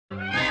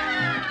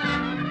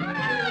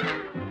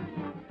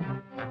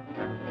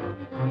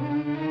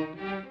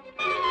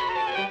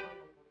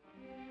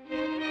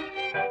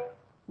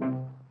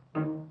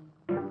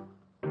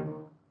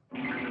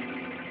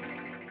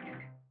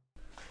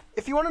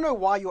if you want to know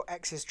why your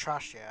ex is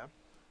trash, yeah,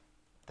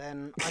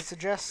 then I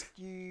suggest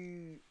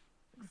you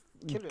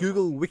kill yourself.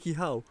 Google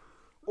WikiHow.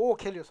 Or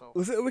kill yourself.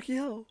 Was it a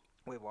WikiHow?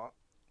 Wait, what?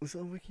 Was it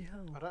on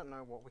WikiHow? I don't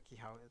know what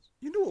WikiHow is.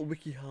 You know what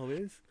WikiHow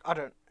is? I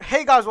don't.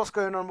 Hey guys, what's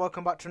going on?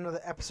 Welcome back to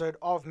another episode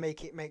of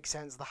Make It Make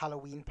Sense, the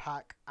Halloween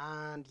pack.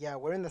 And yeah,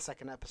 we're in the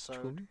second What'd you call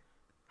episode. me?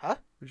 Huh?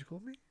 What'd you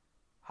call me?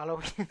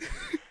 Halloween.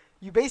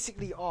 You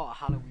basically are a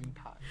Halloween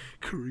pack.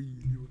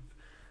 Crazy.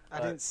 I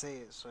didn't say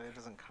it, so it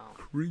doesn't count.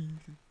 Crazy.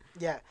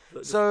 Yeah.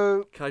 Look,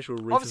 So casual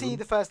racism. obviously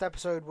the first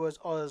episode was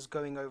us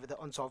going over the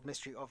unsolved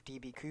mystery of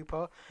DB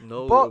Cooper.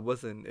 No, but- it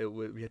wasn't.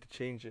 We had to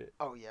change it.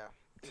 Oh yeah.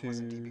 It To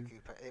wasn't DB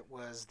Cooper. It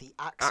was the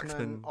Axeman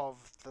Axeman.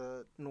 of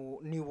the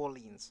New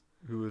Orleans.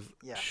 Who was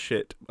Yeah.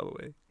 shit, by the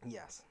way.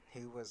 Yes,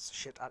 who was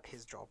shit at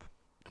his job.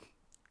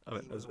 I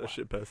mean, He was as a whack.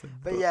 shit person.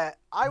 But yeah,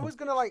 I was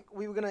gonna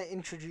we were gonna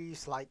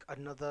introduce like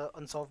another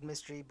unsolved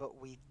mystery, but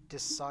we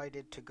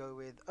decided to go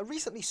with a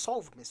recently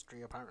solved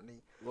mystery.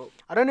 Apparently, Well,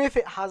 I don't know if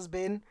it has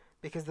been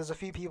because there's a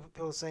few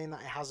people saying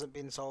that it hasn't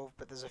been solved,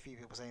 but there's a few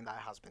people saying that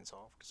it has been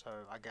solved. So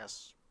I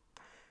guess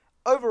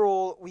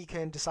overall we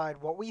can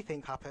decide what we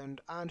think happened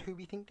and who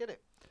we think did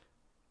it.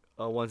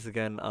 once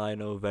again, I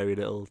know very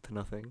little to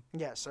nothing.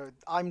 Yeah, so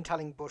I'm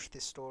telling Bush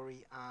this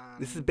story,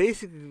 and This is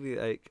basically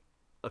like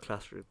a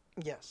classroom.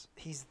 yes,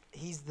 he's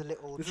the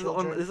little This is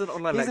children. this is an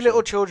online He's lecture. the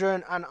little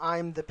children, and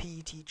I'm the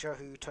PE teacher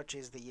who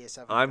touches the year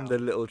 7. I'm girl. the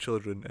little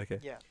children. Okay.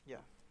 Yeah.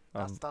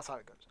 Um, That's how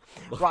it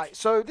goes. Right,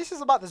 so this is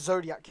about the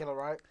Zodiac Killer,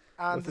 right?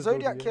 And What's the the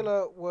Zodiac Zodiac?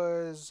 Killer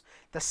was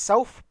the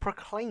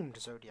self-proclaimed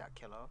Zodiac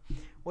Killer,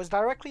 was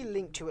directly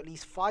linked to at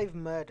least 5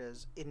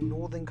 murders in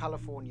Northern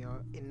California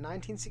in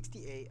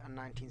 1968 and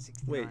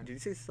 1969. Wait, did you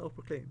say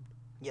self-proclaimed?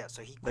 Yeah,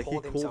 so he Like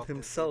called he himself. called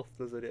himself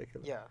the Zodiac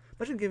Killer. Yeah,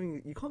 Imagine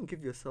giving. You can't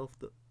give yourself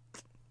the.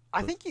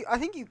 I think you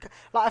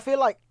like. I feel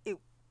like it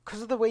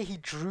because of the way he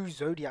drew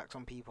zodiacs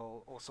on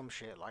people or some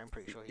shit. Like I'm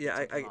pretty sure. He Yeah,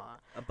 did something I- like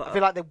that. But I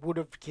feel like they would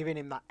have given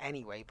him that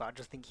anyway, but I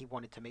just think he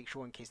wanted to make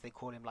sure in case they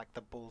call him like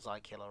the Bullseye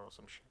Killer or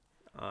some shit.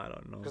 I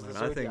don't know. 'Cause the Man.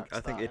 I think Zodiac's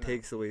it that, innit?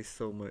 takes away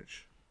so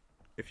much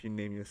if you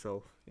name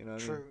yourself. You know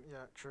what I True, mean?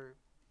 yeah, true.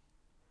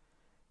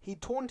 He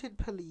taunted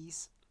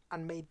police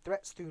and made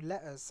threats through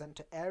letters sent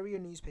to area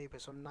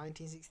newspapers from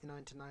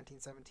 1969 to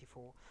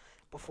 1974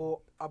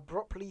 before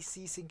abruptly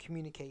ceasing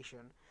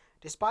communication.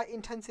 Despite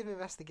intensive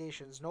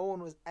investigations, no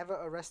one was ever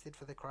arrested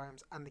for the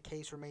crimes and the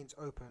case remains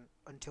open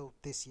until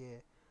this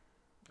year.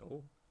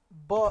 Oh.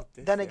 But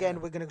This then year.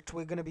 again, we're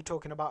gonna be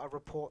talking about a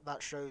report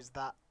that shows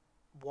that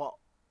what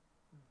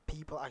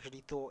people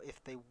actually thought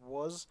if they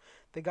was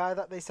the guy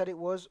that they said it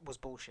was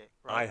bullshit.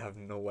 I Right? have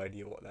no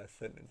idea what that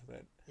sentence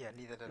meant. Yeah,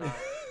 neither did I. What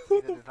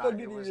Neither the did fuck I. did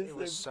It you was just it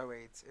was say? so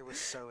AIDS. It was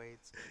so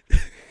AIDS.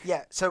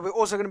 Yeah, so we're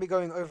also going to be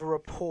going over a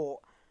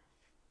report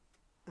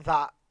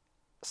that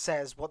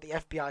says what the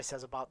FBI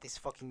says about this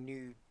fucking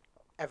new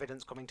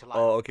evidence coming to light.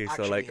 Oh, okay. So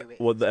actually like, who it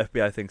what is. the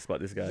FBI thinks about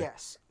this guy.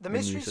 Yes, the new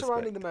mystery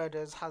surrounding the suspect.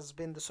 murders has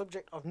been the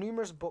subject of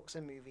numerous books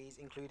and movies,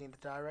 including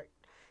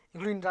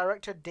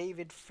director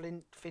David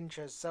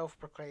Fincher's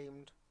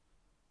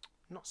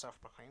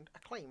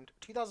acclaimed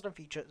 2000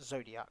 feature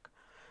Zodiac.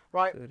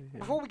 Right.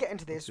 Before we get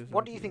into this, What's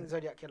what do you Zodiac? think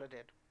Zodiac Killer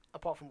did?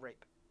 Apart from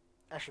rape.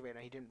 Actually, wait,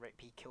 no, he didn't rape.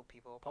 He killed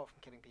people. Apart from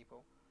killing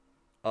people.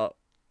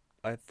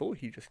 I thought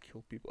he just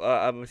killed people.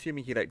 I'm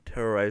assuming he like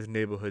terrorized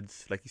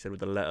neighborhoods, like you said, with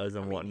the letters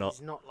and I mean, whatnot.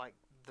 he's not like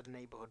the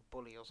neighborhood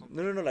bully or something.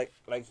 No, like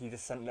he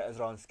just sent letters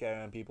around,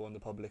 scaring people in the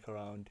public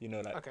around. You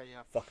know, like Okay,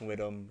 yeah. fucking with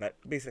them, like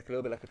basically a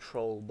little bit like a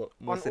troll, but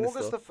more On sinister.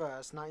 August the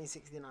 1st,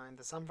 1969,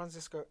 the San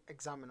Francisco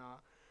Examiner,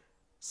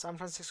 San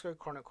Francisco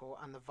Chronicle,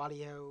 and the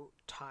Vallejo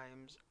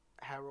Times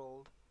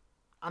Herald,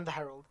 and the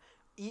Herald,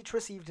 each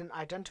received an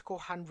identical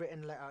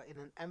handwritten letter in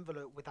an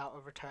envelope without a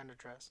return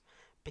address,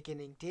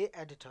 beginning, "Dear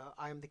editor,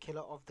 I am the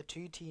killer of the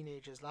 2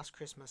 teenagers last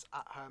Christmas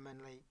at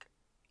Herman Lake,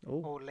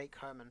 Oh, or Lake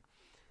Herman."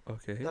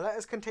 okay. The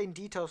letters contain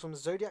details from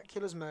Zodiac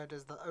Killer's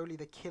murders that only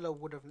the killer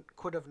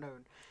could have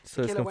known.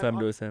 So it's killer went confirmed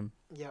on- it was him.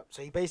 Yeah,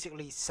 so he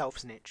basically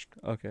self-snitched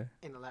Okay.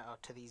 in a letter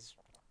to these.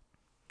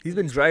 He's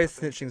been dry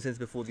newspaper snitching since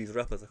before these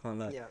rappers. I can't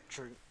lie. Yeah,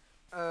 true.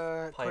 Could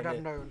have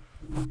Pioneer. known.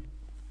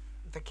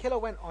 The killer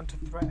went on to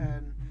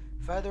threaten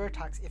further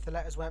attacks if the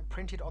letters weren't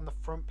printed on the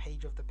front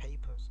page of the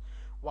papers.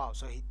 Wow,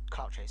 so he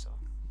clout chaser.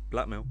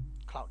 Blackmail.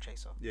 Clout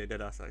chaser. Yeah,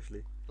 dead ass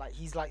actually. Like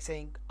he's like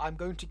saying, "I'm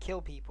going to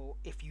kill people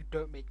if you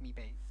don't make me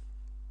bathe."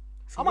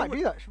 So I might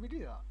do that. Should we do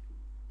that?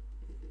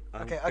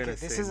 I'm Okay. gonna This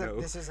say isn't no.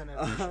 this isn't an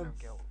admission of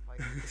guilt. Like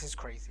this is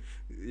crazy.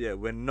 Yeah,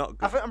 we're not.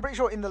 Good. I'm pretty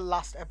sure in the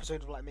last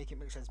episode of like Make It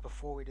Make Sense,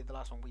 before we did the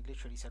last one, we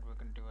literally said we are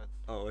gonna do it.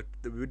 Oh,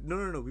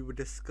 no. We were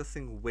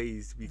discussing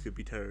ways we could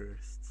be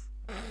terrorists.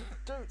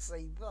 Don't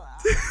say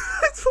that.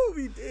 That's what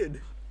we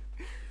did.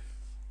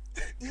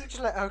 Each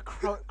letter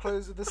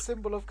closed with a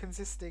symbol of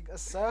consisting a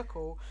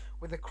circle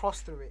with a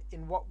cross through it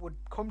in what would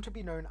come to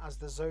be known as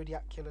the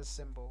Zodiac Killer's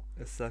symbol.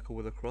 A circle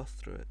with a cross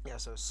through it. Yeah,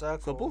 so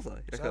circle. So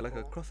bullseye, like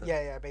a crosshair.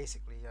 Yeah,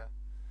 basically, yeah.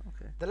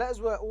 Okay. The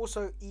letters were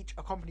also each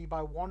accompanied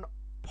by one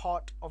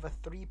part of a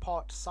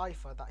 3-part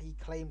cipher that he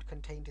claimed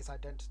contained his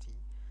identity.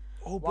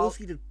 Oh, While-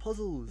 Broski did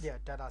puzzles. Yeah,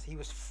 deadass. He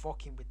was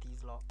fucking with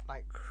these lot.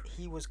 Like,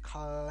 he was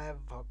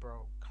clever,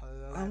 bro.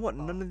 Clever. And what?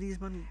 None of these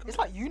man. It's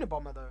like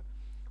Unabomber, though.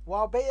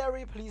 While Bay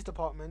Area police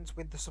departments,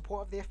 with the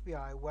support of the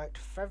FBI, worked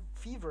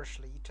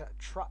feverishly to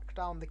track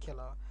down the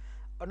killer,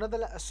 another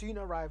letter soon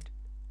arrived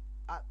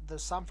at the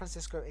San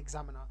Francisco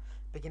Examiner,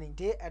 beginning,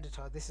 "Dear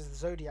editor, this is the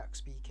Zodiac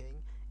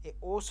speaking." It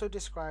also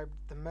described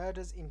the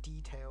murders in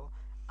detail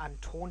and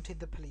taunted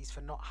the police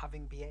for not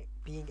having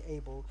being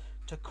able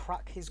to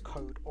crack his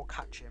code or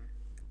catch him.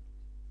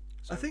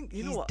 So I think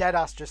you know he's what. dead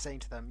ass just saying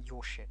to them,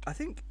 "You're shit." I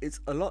think it's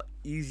a lot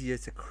easier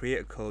to create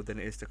a code than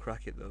it is to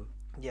crack it, though,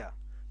 Yeah,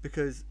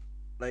 because,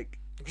 like,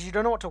 because you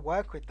don't know what to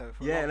work with though.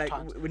 For a yeah, lot like of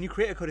times. when you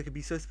create a code, it can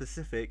be so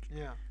specific.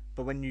 Yeah.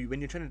 But when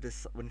you're trying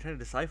to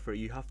decipher it,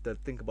 you have to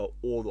think about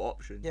all the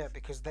options. Yeah,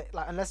 because they,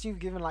 like, unless you've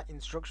given like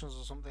instructions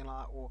or something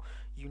like that, or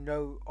you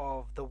know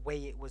of the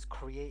way it was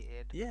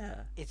created,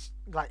 Yeah. it's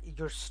like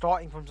you're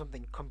starting from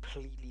something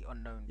completely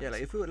unknown. Yeah,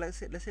 like if it were, let's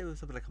say it was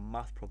something like a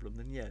math problem,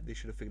 then yeah, they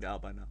should have figured it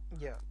out by now.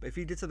 Yeah, But if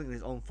he did something in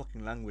his own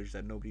fucking language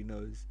that nobody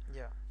knows,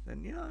 yeah.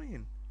 then you know what I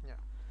mean.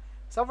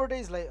 Several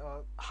days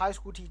later, high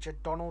school teacher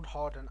Donald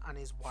Harden and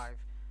his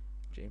wife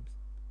James.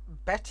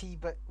 Betty,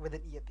 but with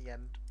an E at the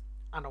end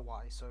and a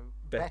Y, so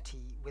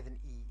Betty with an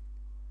E.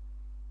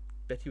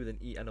 Betty with an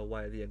E and a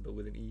Y at the end, but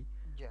with an E.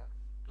 Yeah,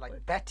 like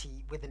What?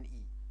 Betty with an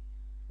E.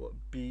 What?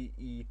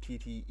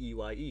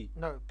 Betteye?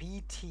 No,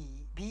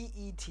 Bettye.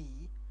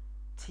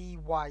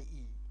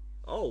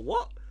 Oh,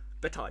 what?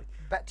 Betty.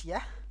 Bet,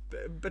 yeah.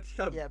 Betty.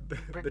 Yeah,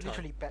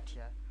 literally bet,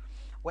 yeah.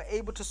 We're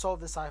able to solve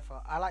the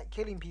cipher. I like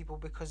killing people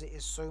because it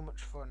is so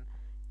much fun.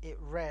 It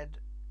read,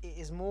 "It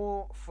is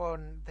more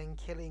fun than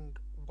killing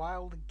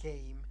wild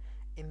game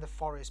in the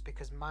forest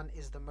because man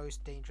is the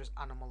most dangerous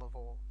animal of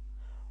all."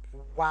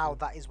 Wow,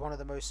 that is one of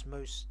the most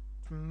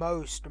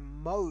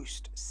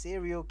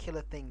serial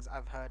killer things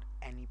I've heard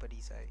anybody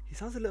say. He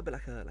sounds a little bit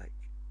like a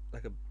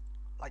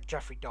Like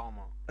Jeffrey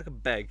Dahmer. like a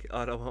beg.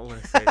 I don't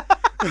want to say.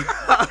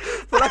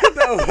 For lack of a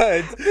better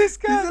word, This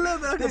guy, he's a little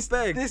bit like a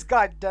beg. This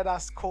guy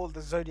deadass called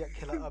the Zodiac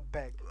Killer a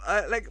beg.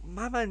 Like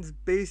my man's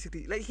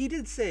basically like he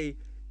did say,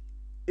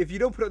 if you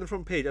don't put it on the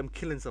front page, I'm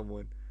killing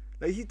someone.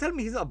 Like he tell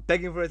me he's not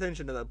begging for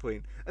attention at that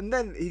point, and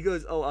then he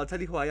goes, "Oh, I'll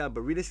tell you who I am."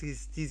 But realistically,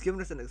 he's given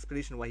us an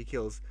explanation why he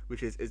kills,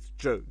 which is it's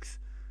jokes.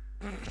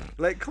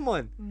 Like, come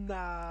on,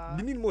 Nah.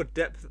 you need more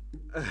depth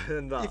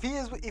than that.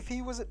 If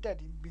he wasn't dead,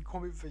 he'd be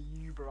coming for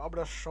you, bro. I'm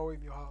gonna show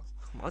him your house.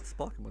 I'd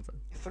spark him one time.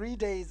 3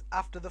 days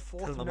after the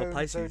fourth Tell him I'm a known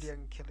Pisces,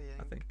 Zodiac killing.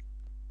 I think.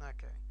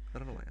 Okay. I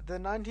don't know why. The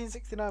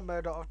 1969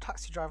 murder of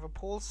taxi driver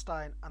Paul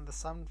Stein and the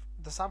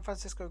San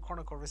Francisco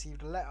Chronicle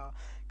received a letter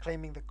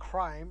claiming the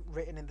crime,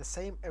 written in the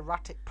same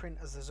erratic print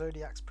as the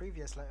Zodiac's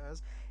previous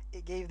letters.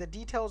 It gave the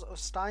details of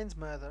Stein's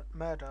murder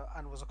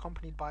and was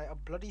accompanied by a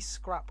bloody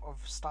scrap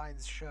of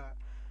Stein's shirt.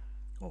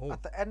 Oh.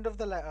 At the end of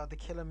the letter, the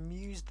killer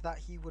mused that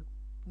he would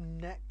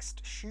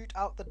next shoot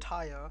out the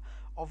tire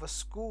of a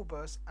school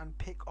bus and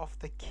pick off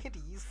the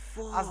kiddies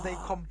as they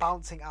come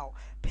bouncing out.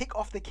 Pick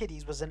off the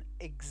kiddies was an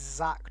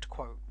exact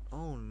quote.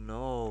 Oh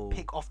no.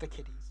 Pick off the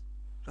kiddies.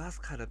 That's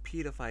kind of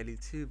pedophile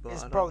too, but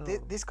I Bro, don't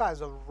know. this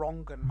guy's a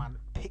wrong gun, man.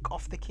 Pick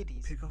off the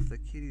kiddies Pick off the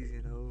kiddies,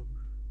 you know.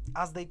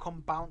 as they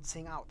come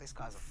bouncing out. This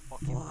guy's a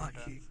fucking murderer.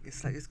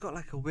 It's like it's got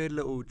like a weird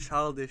little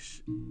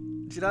childish. Do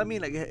you know what I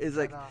mean? Like it's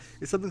like Deadass.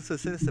 it's something so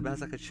sinister, but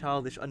has like a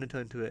childish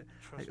undertone to it.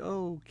 Trust Like me.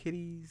 oh,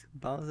 kitties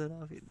bouncing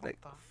off it,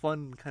 like that.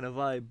 fun kind of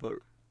vibe. But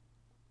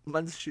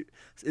man's shoot.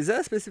 Is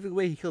there a specific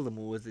way he killed them,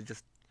 or was it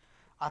just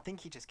I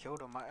think he just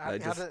killed him.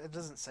 It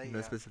doesn't say no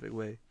yet. specific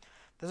way?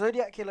 The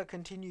Zodiac Killer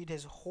continued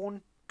his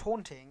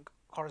taunting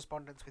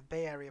correspondence with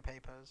Bay Area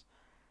papers,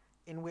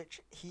 in which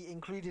he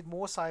included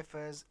more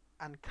ciphers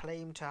and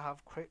claimed to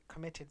have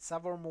committed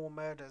several more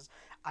murders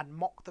and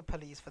mocked the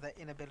police for their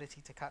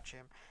inability to catch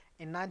him.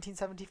 In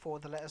 1974,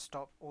 the letter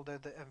stopped, although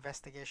the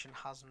investigation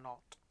has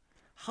not.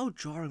 How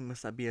jarring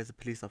must that be as a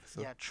police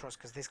officer? Yeah, trust,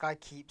 because this guy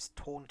keeps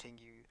taunting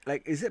you.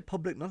 Like, is it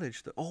public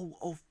knowledge that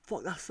oh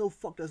fuck, that's so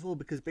fucked as well,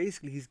 because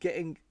basically he's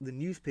getting the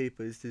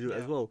newspapers to do it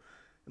as Yeah. well.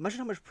 Imagine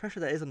how much pressure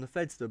that is on the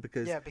feds though,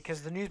 because Yeah,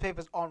 because the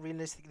newspapers aren't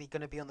realistically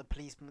going to be on the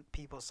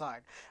people's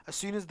side. As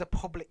soon as the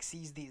public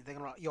sees these, they're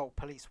going to be like, "Yo,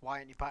 police, why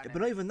aren't you patting but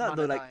it? not even that Man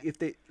though. are Like, dying." if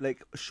they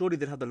like, surely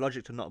they'd have the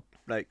logic to not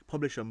like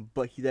publish them,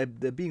 but they're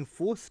being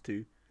forced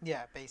to.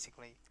 Yeah,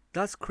 basically.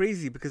 That's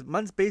crazy because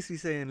man's basically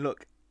saying,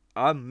 "Look,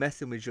 I'm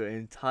messing with your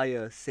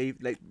entire safe.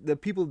 Like the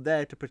people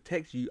there to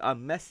protect you,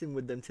 I'm messing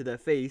with them to their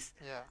face.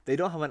 Yeah. They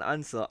don't have an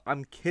answer.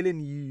 I'm killing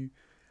you.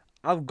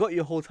 I've got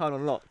your whole town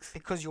on locks."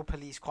 Because your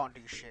police can't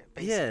do shit.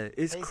 Yeah,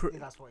 it's basically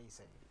that's what he's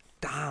saying.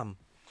 damn.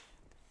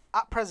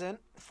 At present,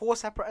 4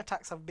 separate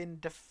attacks have been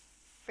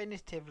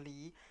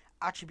definitively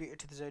attributed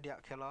to the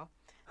Zodiac Killer.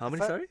 How many?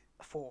 fir- Sorry.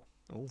 4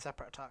 Oh.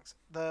 separate attacks.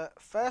 The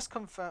first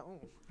confirmed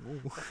Ooh.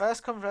 the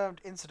first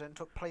confirmed incident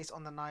took place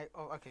on the night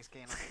of okay, it's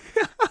getting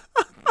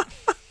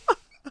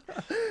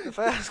The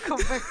first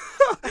confirmed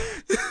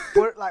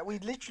but like we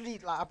literally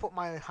like I put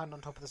my hand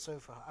on top of the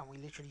sofa and we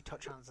literally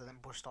touch hands and then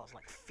Bush starts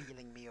like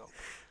feeling me up.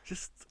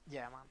 Just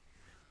Yeah, man.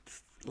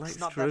 like It's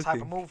not that type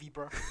of stroking. movie,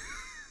 bro.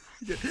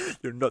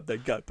 You're not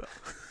that guy, bro.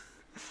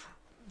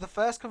 The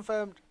first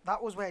confirmed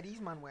that was where these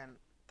men went.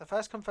 The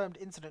first confirmed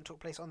incident took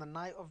place on the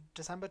night of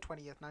December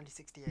 20th,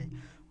 1968,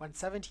 when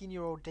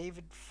 17-year-old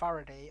David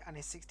Faraday and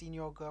his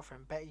 16-year-old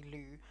girlfriend Betty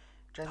Lou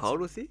Jensen How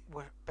old was he?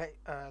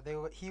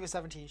 He was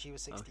 17, she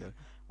was 16. Okay.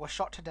 Were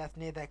shot to death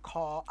near their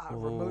car at a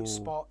remote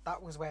spot.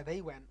 That was where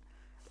they went.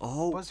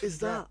 Oh, BuzzFeed, is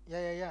that?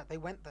 Yeah. They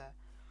went there.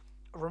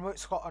 A remote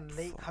spot on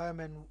Lake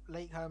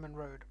Herman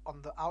Road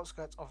on the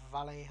outskirts of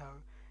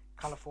Vallejo,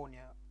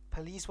 California.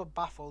 Police were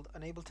baffled,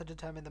 unable to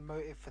determine the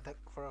motive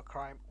for a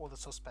crime or the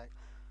suspect.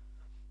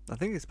 I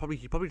think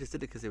he probably just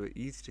did it because they were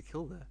easy to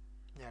kill there.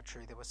 Yeah,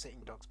 true. They were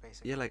sitting ducks,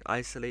 basically. Yeah, like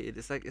isolated.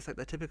 It's like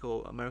the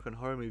typical American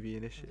horror movie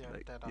initiative. Yeah,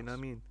 like, dead you know what I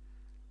ass. mean?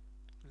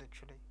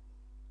 Literally.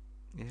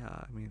 Yeah,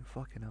 I mean,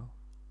 fucking hell.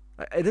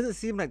 It doesn't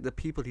seem like the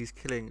people he's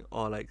killing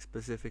are like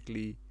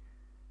specifically.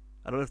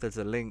 I don't know if there's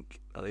a link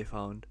that they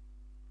found.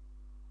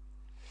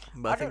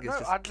 But I think it's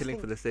just killing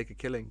for the sake of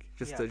killing.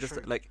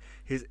 Like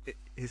his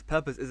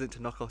purpose isn't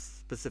to knock off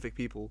specific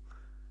people.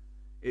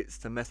 It's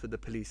to mess with the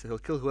police. So he'll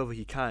kill whoever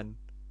he can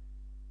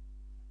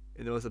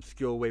in the most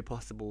obscure way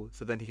possible,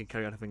 so then he can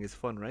carry on having his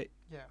fun, right?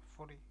 Yeah,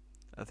 fully.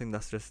 I think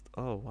that's just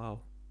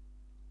wow.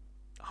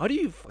 How do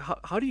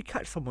you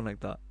catch someone like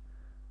that?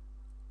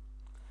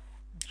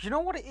 Do you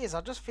know what it is?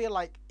 I just feel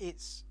like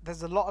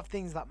there's a lot of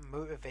things that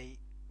motivate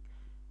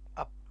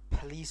a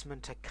policeman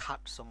to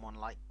catch someone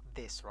like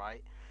this,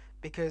 right?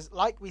 Because,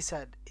 like we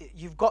said,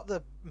 you've got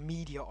the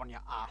media on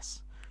your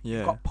ass. Yeah.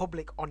 You've got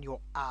public on your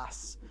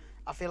ass.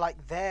 I feel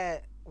like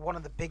they're one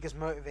of the biggest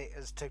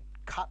motivators to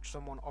catch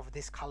someone of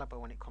this caliber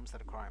when it comes to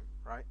the crime,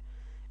 right?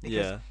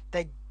 Because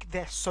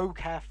they're so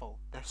careful.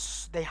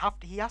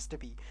 He has to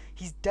be.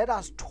 He's dead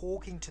ass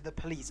talking to the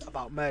police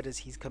about murders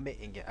he's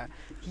committing. Yeah,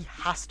 he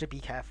has to be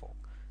careful.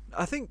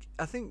 I think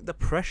the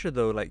pressure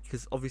though, like,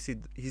 because obviously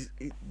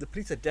the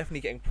police are definitely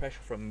getting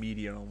pressure from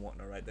media and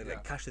whatnot, right? They're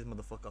like, catch this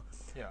motherfucker.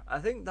 Yeah. I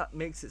think that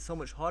makes it so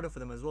much harder for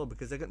them as well,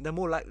 because they're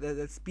more like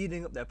they're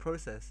speeding up their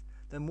process.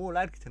 They're more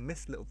likely to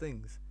miss little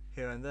things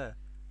here and there.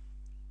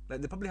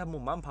 Like, they probably have more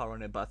manpower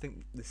on it, but I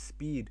think the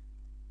speed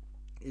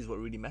is what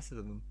really messes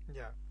with them.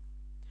 Yeah.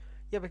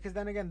 Yeah, because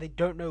then again, they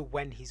don't know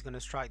when he's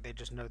gonna strike. They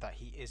just know that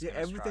he is. Yeah,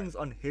 everything's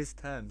on his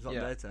terms, not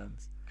their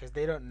terms. Because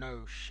they don't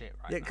know shit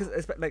right now. Yeah,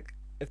 because like,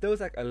 if there was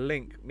like a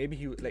link, maybe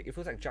if it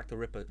was like Jack the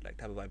Ripper like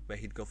type of vibe where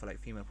he'd go for like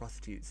female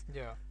prostitutes.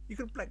 Yeah. You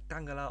could like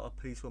dangle out a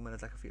policewoman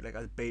as like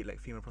as bait,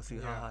 like female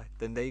prostitute. Yeah.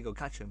 Then there you go,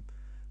 catch him.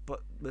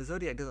 But the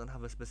Zodiac doesn't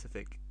have a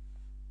specific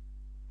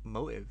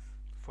motive.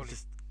 Fully.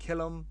 Just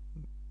kill him,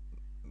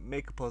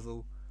 make a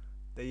puzzle.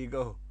 There you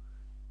go.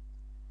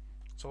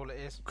 That's all it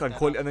is.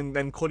 And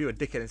then call you a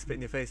dickhead and spit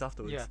in your face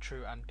afterwards. Yeah,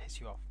 true, and piss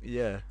you off.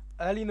 Yeah.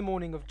 Early in the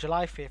morning of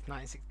July 5th,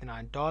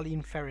 1969,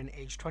 Darlene Ferrin,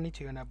 aged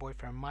 22, and her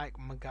boyfriend Mike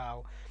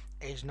McGow,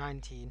 aged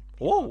 19.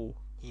 Whoa.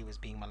 He was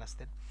being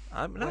molested.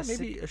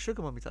 Maybe a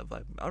sugar mommy type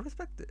vibe. I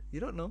respect it. You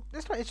don't know.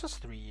 It's not. It's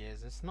just 3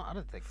 years. It's not. I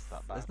don't think it's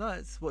that bad. It's not.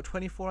 It's what,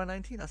 24 and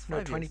 19. That's 5 No,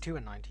 years. 22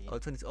 and 19. Oh,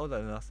 20. Oh,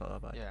 no, that's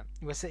not that bad. Yeah,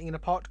 we were sitting in a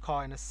parked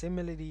car in a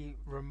similarly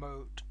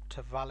remote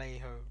to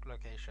Vallejo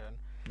location.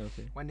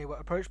 Okay. When they were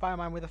approached by a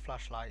man with a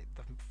flashlight,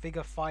 the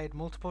figure fired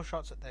multiple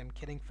shots at them,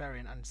 killing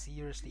Ferrin and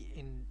seriously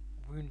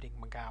wounding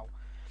McGow.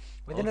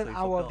 Within an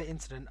hour of the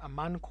incident, a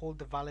man called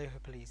the Vallejo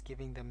police,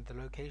 giving them the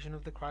location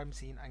of the crime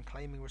scene and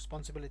claiming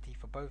responsibility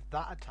for both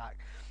that attack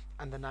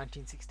and the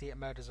 1968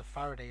 murders of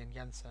Faraday and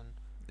Jensen.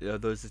 Yeah,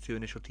 those are the two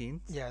initial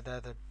teens? Yeah,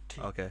 they're the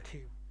two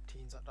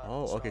teens that died.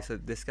 Oh, okay, so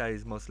this guy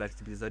is most likely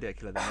to be the Zodiac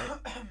killer then,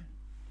 right?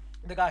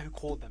 The guy who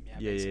called them,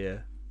 Yeah.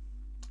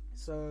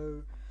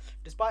 So,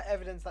 despite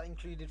evidence that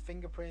included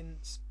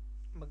fingerprints,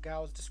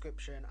 McGow's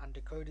description, and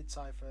decoded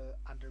cipher,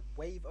 and a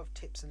wave of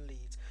tips and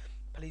leads,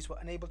 police were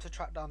unable to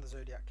track down the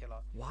Zodiac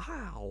killer.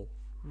 Wow.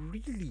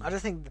 Really? I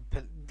just think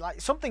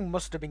something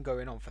must have been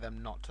going on for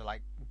them not to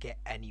get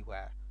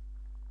anywhere.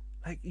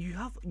 Like, you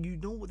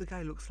know what the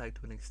guy looks like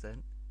to an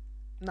extent.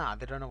 Nah,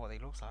 they don't know what he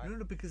looks like.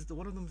 No, because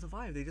one of them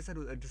survived. They just had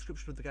a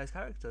description of the guy's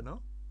character,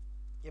 no?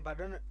 Yeah, but I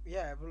don't know.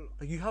 Yeah, but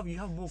like you have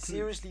more clues.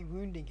 Seriously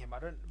wounding him.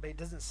 But it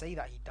doesn't say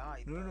that he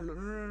died.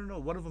 No.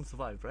 One of them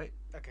survived, right?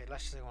 Okay,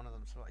 let's just say one of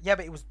them survived. Yeah,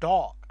 but it was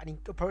dark, and he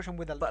approached him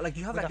with a. But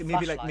you have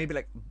maybe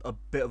a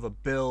bit of a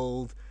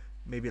build,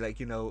 maybe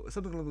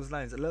something along those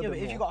lines. A little bit but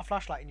more. if you got a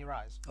flashlight in your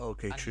eyes.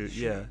 Okay, true.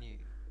 Yeah.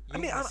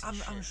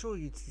 I'm sure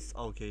you'd see.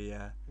 Okay,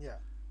 yeah. Yeah.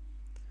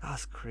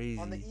 That's crazy.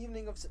 On the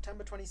evening of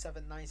September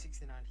 27,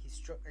 1969, he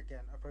struck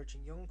again,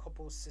 approaching young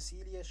couples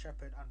Cecilia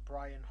Shepard and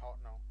Brian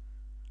Hartnell.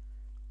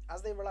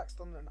 As they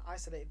relaxed on an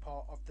isolated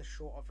part of the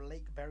shore of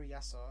Lake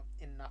Berryessa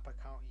in Napa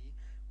County,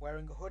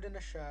 wearing a hood and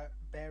a shirt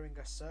bearing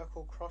a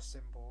circle cross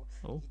symbol,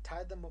 he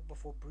tied them up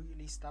before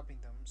brutally stabbing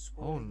them,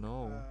 scrawling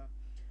a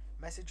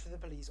message for the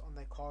police on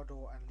their car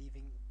door and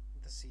leaving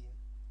the scene.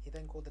 He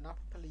then called the Napa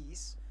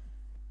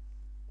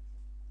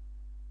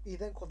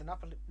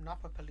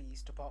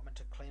Police Department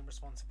to claim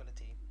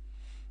responsibility.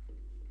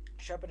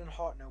 Shepard and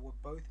Hartnell were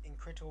both in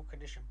critical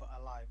condition but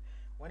alive.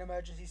 When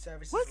emergency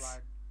services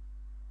arrived...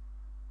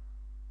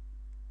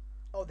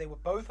 Oh, they were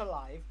both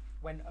alive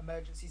when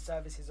emergency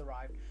services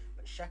arrived,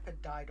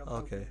 Shepard died of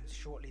Okay. wounds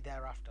shortly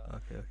thereafter.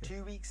 Okay.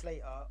 2 weeks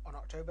later, on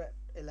October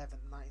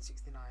 11th,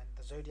 1969,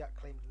 the Zodiac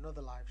claimed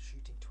another life,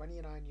 shooting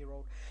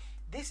 29-year-old.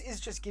 This is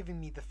just giving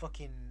me the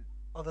fucking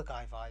other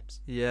guy vibes.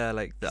 Yeah,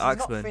 like the 'Cause he's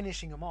not Axeman.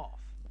 finishing him off.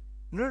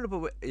 No,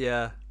 but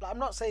yeah. Like, I'm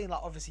not saying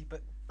like obviously,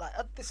 but like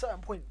at this certain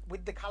point,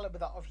 with the caliber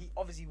that of he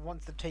obviously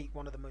wants to take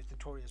one of the most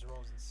notorious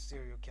roles in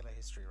serial killer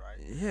history, right?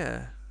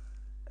 Yeah.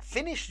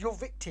 Finish your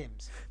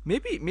victims.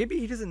 Maybe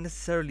he doesn't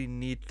necessarily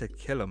need to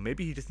kill him.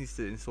 Maybe he just needs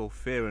to instill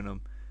fear in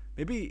him.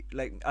 Maybe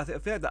like I feel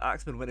like the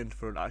Axeman went in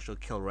for an actual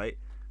kill, right?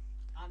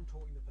 And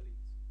talking the police.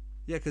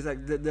 Yeah, because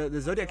like the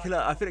Zodiac like killer,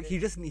 I feel not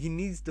like he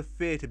needs the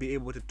fear to be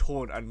able to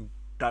taunt and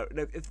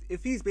like,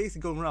 if he's basically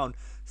going around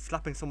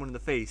slapping someone in the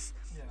face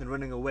Yeah. and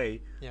running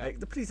away, Yeah. like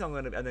the police aren't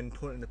gonna, and then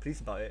taunting the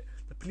police about it.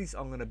 The police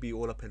aren't gonna be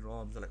all up in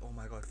arms. They're like, oh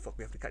my god, fuck,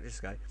 we have to catch this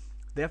guy.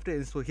 He has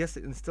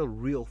to instill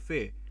real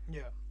fear.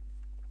 Yeah.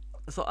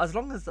 So as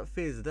long as that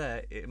fear is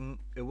there,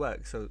 it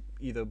works. So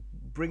either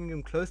bringing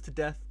him close to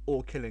death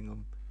or killing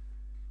him,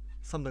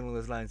 something along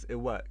those lines, it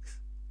works.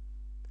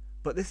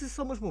 But this is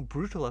so much more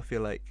brutal, I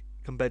feel like,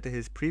 compared to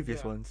his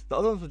previous Yeah. ones. The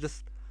other ones would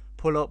just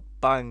pull up,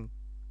 bang,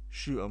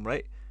 shoot him,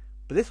 right?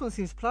 But this one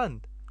seems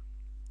planned.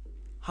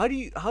 How do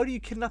you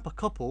kidnap a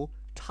couple,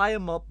 tie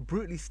him up,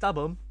 brutally stab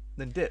him,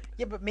 then dip?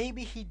 Yeah, but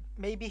maybe he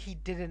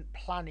didn't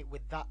plan it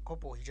with that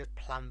couple. He just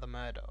planned the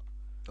murder.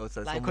 Oh,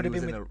 so Like, someone could who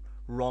have was been in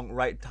the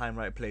right time,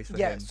 right place for him.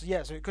 Yes,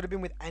 yeah. So it could have been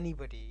with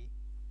anybody.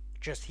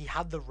 Just he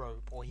had the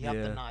rope or he had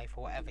the Yeah. knife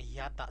or whatever. He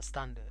had that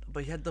standard.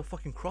 But he had the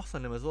fucking cross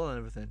on him as well and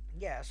everything.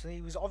 Yeah. So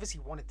he was obviously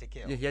wanted to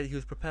kill. Yeah, he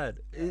was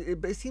prepared. Yeah.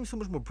 But it seems so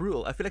much more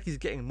brutal. I feel like he's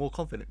getting more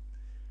confident.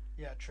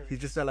 Yeah, true. He's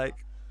just there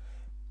like,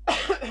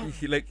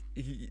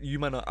 you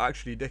might not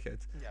actually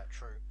dickheads. Yeah,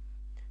 true.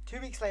 2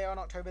 weeks later, on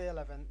October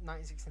 11th,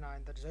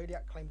 1969, the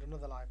Zodiac claimed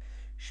another life,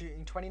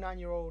 shooting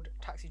 29-year-old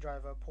taxi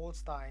driver Paul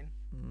Stein.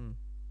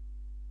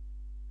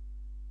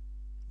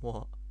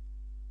 What?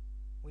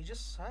 We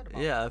just heard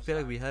about. Yeah, Paul I feel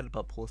like Stein. we heard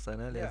about Paul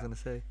Stein earlier. I was Yeah. gonna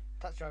say.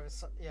 Taxi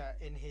driver,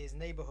 in his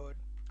neighborhood.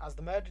 As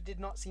the murder did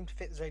not seem to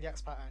fit the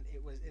Zodiac's pattern,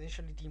 it was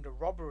initially deemed a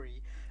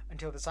robbery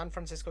until the San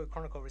Francisco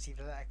Chronicle received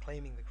a letter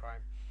claiming the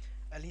crime.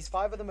 At least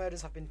 5 of the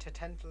murders have been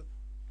tentatively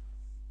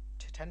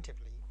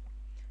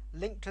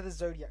linked to the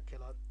Zodiac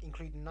killer,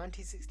 including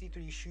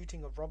 1963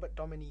 shooting of Robert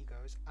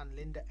Dominguez and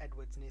Linda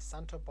Edwards near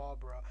Santa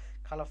Barbara,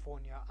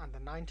 California, and the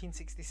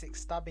 1966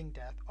 stabbing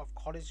death of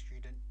college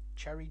student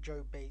Cherry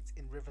Joe Bates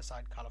in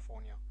Riverside,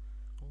 California.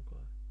 Oh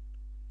god.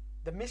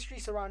 The mystery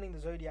surrounding the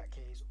Zodiac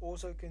case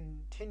also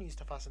continues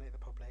to fascinate the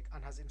public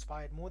and has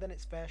inspired more than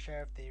its fair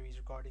share of theories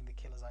regarding the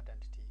killer's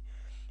identity,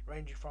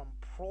 ranging from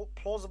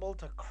plausible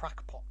to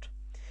crackpot.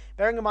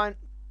 Bearing in mind,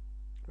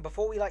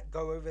 before we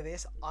go over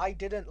this, I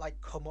didn't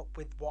come up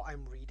with what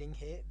I'm reading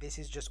here. This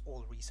is just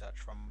all research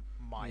from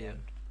my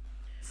end.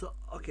 So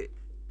okay,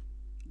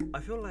 I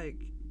feel like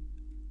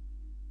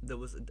there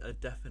was a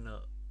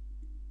definite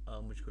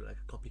what you call it, like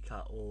a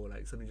copycat or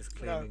like something just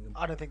No, claiming.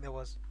 I don't think there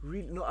was.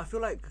 Really? No, I feel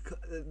like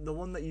the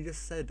one that you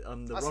just said,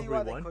 the I see robbery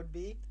why there one, could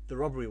be. the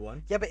robbery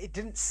one. Yeah, but it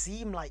didn't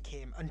seem like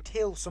him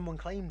until someone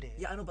claimed it.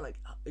 Yeah, I know, but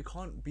it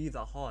can't be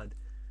that hard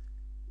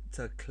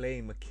to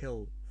claim a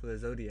kill for the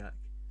Zodiac.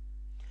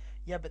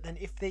 Yeah, but then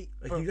if they...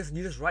 Like bro, you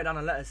just write down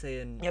a letter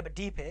saying, yeah, but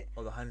deep it.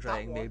 or the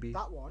handwriting maybe.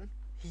 That one,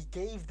 he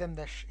gave them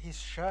his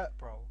shirt,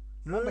 bro.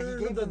 No, Remember,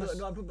 he gave them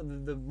no, I'm talking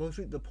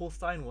about the Paul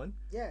Stein one.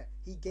 Yeah,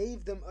 he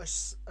gave them a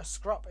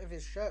scrap of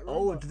his shirt.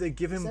 Oh, remember? did they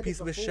give He him a said it piece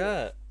of his before.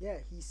 shirt? Yeah,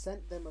 he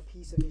sent them a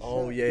piece of his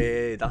Oh shirt.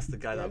 yeah, that's the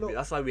guy. Yeah, look,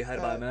 That's why we heard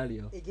about him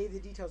earlier. It gave the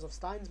details of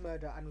Stein's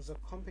murder and was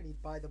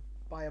accompanied by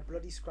a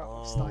bloody scrap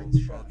of Oh, Stein's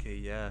shirt. okay,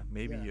 yeah.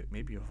 Maybe Yeah.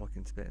 you're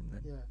fucking spitting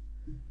then.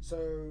 Yeah.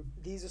 So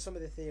these are some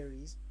of the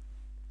theories.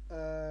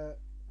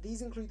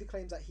 These include the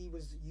claims that he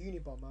was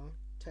Unabomber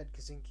Ted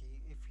Kaczynski,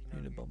 if you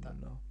know who Unabomber,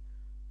 that. no.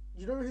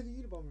 You don't know who the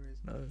Unabomber is?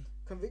 No.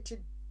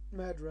 Convicted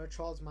murderer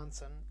Charles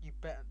Manson. You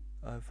bet.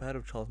 I've heard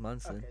of Charles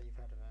Manson. Okay, you've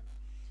heard of him.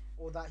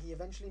 Or that he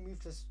eventually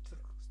moved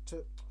to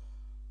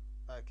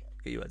okay.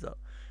 Get your words up.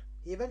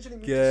 He eventually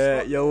moved to Get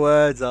Scotland. your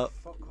words up.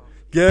 Fuck off.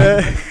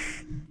 Get.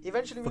 He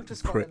eventually moved to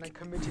Fucking Scotland prick.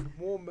 and committed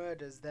more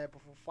murders there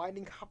before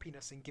finding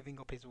happiness in giving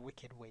up his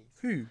wicked ways.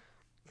 Who?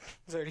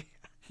 Sorry.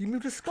 He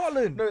moved to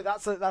Scotland. No,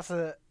 that's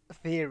a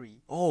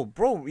theory. Oh,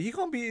 bro, he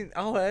can't be in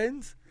our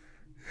ends.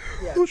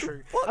 Yeah, What the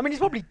true. fuck? I mean, he's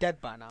probably dead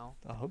by now.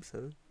 I hope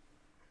so.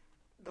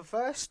 The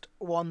first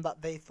one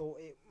that they thought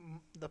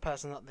the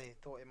person that they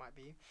thought it might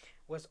be,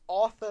 was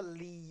Arthur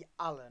Lee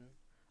Allen,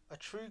 a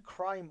true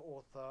crime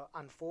author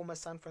and former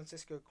San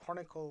Francisco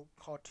Chronicle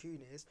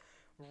cartoonist.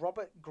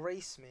 Robert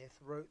Graysmith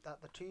wrote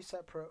that the two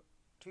separate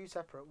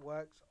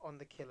works on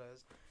the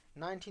killers,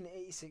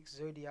 1986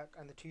 Zodiac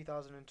and the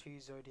 2002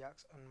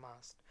 Zodiacs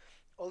Unmasked,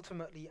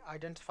 ultimately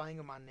identifying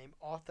a man named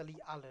Arthur Lee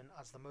Allen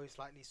as the most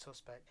likely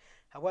suspect.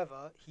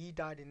 However, he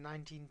died in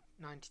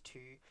 1992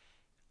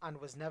 and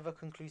was never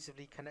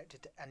conclusively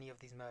connected to any of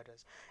these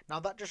murders. Now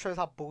that just shows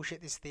how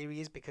bullshit this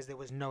theory is, because there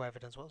was no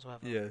evidence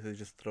whatsoever. Yeah, they're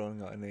just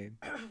throwing out a name.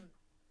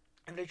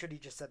 I've literally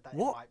just said that it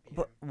What? might be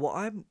But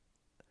him.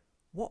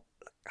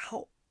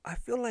 how? I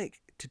feel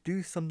like to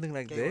do something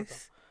like Game over.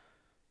 this.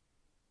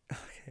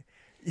 Okay.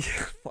 Yeah,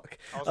 fuck.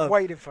 I was Um,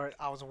 waiting for it.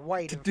 I was To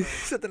waiting do for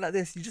it. something like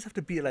this, you just have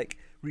to be like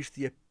reach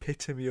the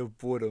epitome of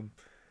boredom.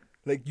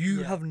 Like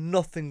you Yeah. have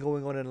nothing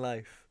going on in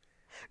life.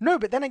 No,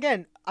 but then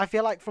again, I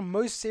feel like from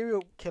most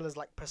serial killers,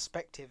 like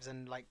perspectives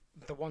and like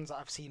the ones that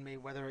I've seen made,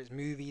 whether it's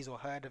movies or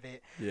heard of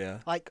it, Yeah.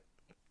 like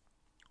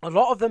a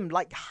lot of them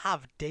like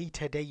have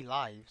day-to-day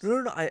lives.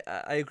 No,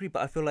 I agree,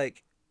 but I feel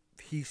like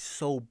he's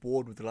so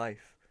bored with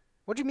life.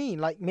 What do you mean?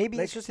 Like maybe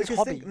Like, it's just his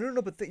because hobby.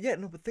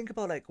 but think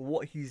about like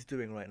what he's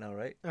doing right now,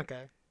 right?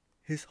 Okay.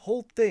 His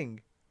whole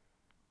thing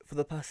for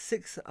the past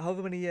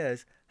however many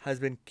years has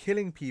been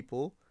killing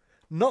people,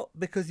 not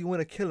because you want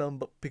to kill them,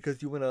 but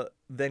because you want to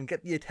then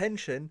get the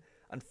attention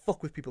and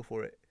fuck with people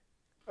for it.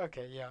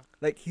 Okay. Yeah.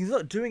 Like he's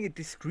not doing it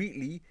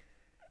discreetly.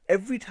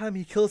 Every time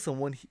he kills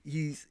someone,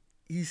 he's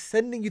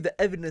sending you the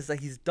evidence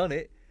that he's done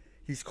it.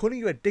 He's calling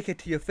you a dickhead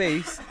to your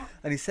face,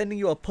 and he's sending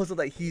you a puzzle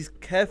that he's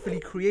carefully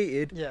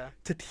created Yeah.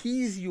 to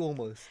tease you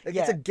almost. Like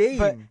Yeah. it's a game.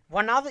 But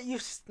well, now that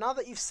you've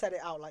said it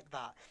out like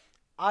that,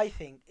 I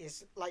think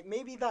it's like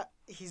maybe that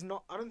he's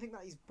not. I don't think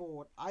that he's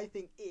bored. I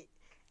think it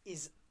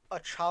is a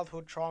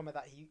childhood trauma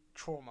that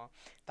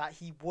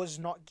he was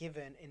not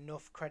given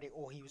enough credit,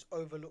 or he was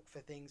overlooked for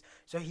things.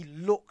 So he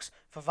looks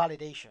for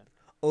validation.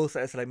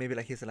 Also, it's like maybe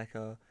like he's like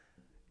a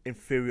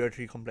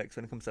inferiority complex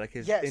when it comes to like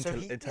his Yeah, so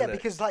intellect.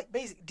 because like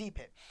basic deep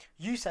it.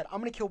 You said I'm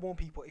gonna kill more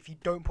people if you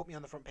don't put me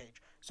on the front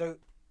page. So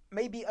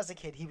maybe as a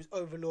kid he was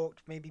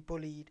overlooked, maybe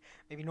bullied,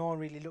 maybe no one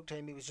really looked at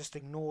him. He was just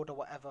ignored or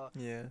whatever.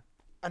 Yeah.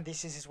 And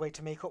this is his way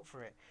to make up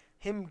for it.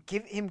 Him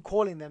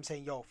calling them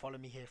saying, "Yo, follow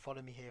me here,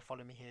 follow me here,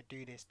 follow me here.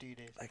 Do this, do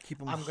this. Like keep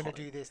him I'm gonna hot.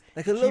 do this."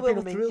 Like a little bit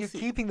of a You're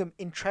thrill. keeping them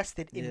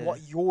interested in Yeah.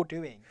 what you're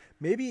doing.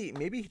 Maybe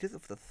he does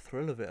it for the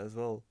thrill of it as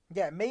well.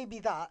 Yeah, maybe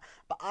that.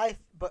 But I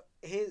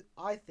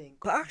think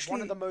But actually-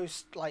 one of the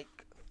most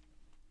like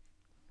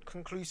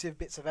conclusive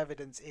bits of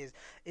evidence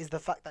is the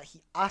fact that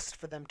he asked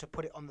for them to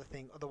put it on the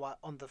thing, otherwise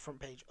on the front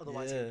page.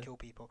 Otherwise, he would Yeah. kill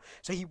people.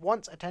 So he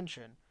wants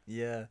attention.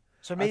 Yeah.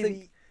 So I maybe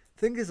think-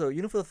 Thing is though,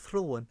 you know, for the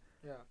thrill one,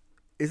 yeah.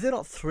 is it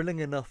not thrilling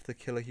enough to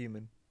kill a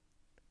human?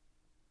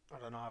 I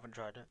don't know. I haven't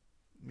tried it.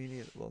 Me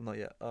neither. Well, not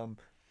yet.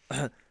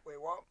 Wait,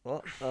 what?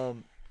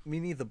 Well, me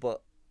neither.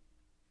 But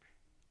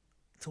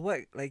to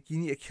what? Like, you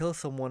need to kill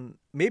someone.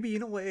 Maybe you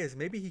know what it is.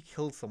 Maybe he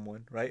killed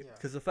someone, right? Yeah.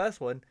 Because the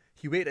first one,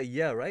 he waited a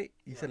year, right?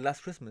 He Yeah. said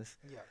last Christmas.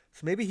 Yeah.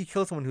 So maybe he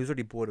killed someone who's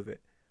already bored of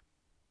it.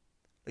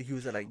 Like he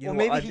was like, you Or know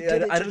maybe what? he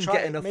did it I to didn't try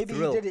get it. enough Maybe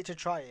thrill. he did it to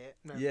try it.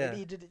 No, Yeah. maybe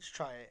he did it to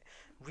try it.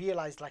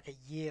 Realized like a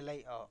year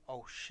later,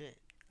 oh shit,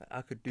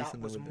 I could do that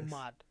something was with this.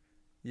 mad.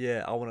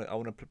 Yeah, I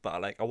wanna, but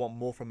like I want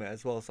more from it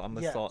as well. So I'm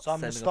gonna Yeah, start. so I'm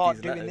gonna sending start off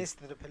these doing letters. this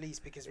to the police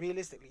because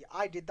realistically,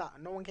 I did that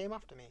and no one came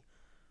after me.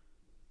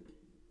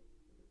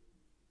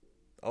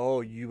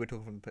 Oh, you were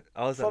talking from.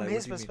 I was From like,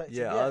 his what do you mean? perspective,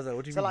 Yeah, yeah. I was like,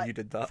 what do you So, mean like, you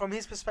did that? From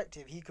his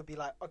perspective, he could be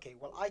like, okay,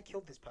 well, I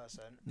killed this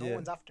person. No Yeah.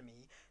 one's after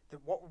me.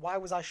 Why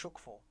was I shook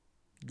for?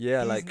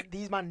 Yeah,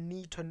 These men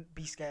need to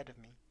be scared of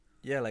me.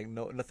 yeah, like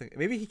no, nothing.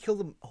 Maybe he killed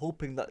them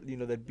hoping that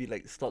they'd be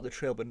like start the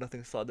trail, but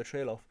nothing started the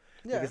trail off.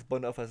 They Yeah, just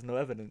burned it off as no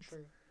evidence.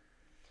 true.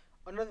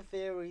 Another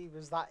theory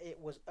was that it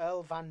was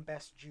Earl Van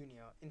Best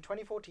Jr. In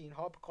 2014,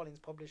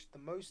 HarperCollins published the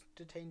most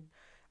detained.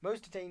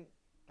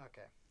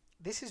 Okay,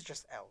 this is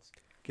just L's.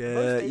 Get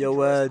your dangerous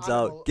words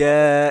animal out.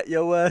 Get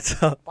your words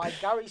out. By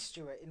Gary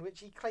Stewart, in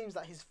which he claims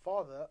that his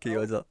father, Get your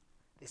words out.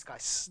 this guy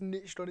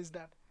snitched on his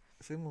dad,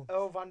 Say more.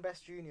 Earl Van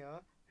Best Jr.,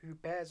 who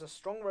bears a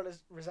strong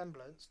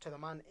resemblance to the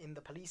man in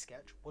the police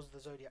sketch, was the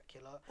Zodiac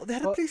killer. Oh, they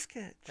had a But police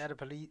sketch. They had a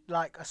police,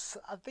 like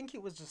I think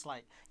it was just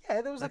like,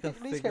 yeah, there was Like like a a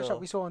police sketch figure. that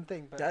we saw on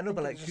thing. But Yeah, I know, think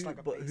but it like was just who? a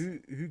But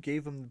police- who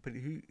gave them?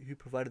 Who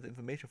provided the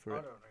information for I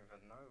it? don't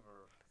even know, bro.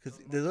 Because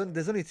Doesn't make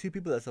there's only 2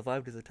 people that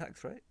survived his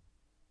attacks, right?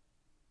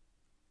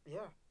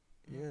 Yeah.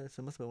 Yeah,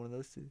 so it must have been one of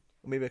those 2,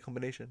 or maybe a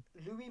combination.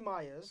 Louis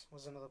Myers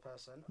was another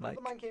person. Mike.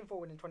 Another man came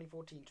forward in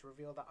 2014 to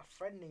reveal that a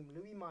friend named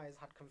Louis Myers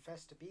had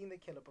confessed to being the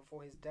killer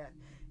before his death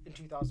in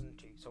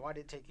 2002. So why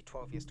did it take you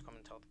 12 years to come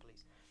and tell the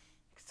police?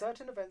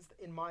 Certain events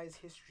in Myers'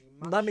 history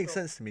That makes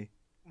sense to me.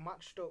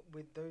 matched up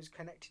with those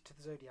connected to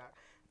the Zodiac,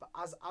 but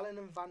as Allen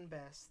and Van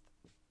Best,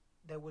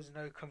 there was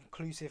no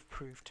conclusive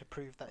proof to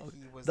prove that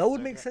he was. That the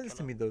would make Zodiac sense to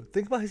killer. me though.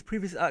 Think about his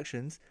previous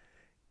actions.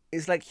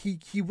 It's like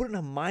he wouldn't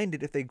have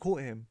minded if they caught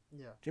him. Yeah.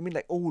 Do you know what I mean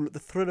like oh the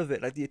thrill of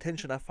it, like the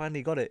attention, I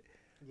finally got it.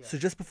 Yeah. So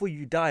just before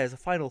you die, as a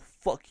final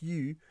fuck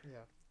you, yeah.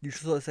 you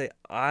should sort of say,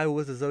 I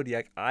was the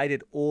Zodiac, I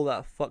did all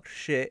that fucked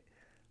shit,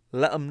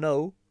 let them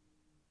know,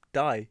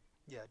 die.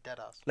 Yeah. Dead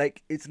ass.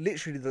 Like, it's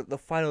literally the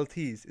final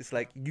tease. It's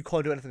like, you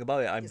can't do anything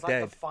about it, I'm It's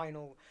dead. like the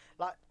final.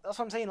 Like that's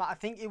what I'm saying. Like I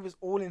think it was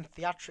all in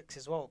theatrics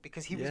as well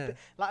because he was Yeah.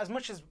 like as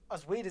much as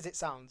weird as it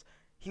sounds,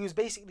 he was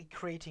basically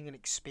creating an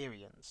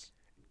experience.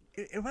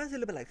 It reminds me a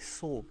little bit like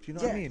Saw, do you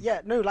know yeah, what I mean?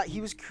 yeah, no, like he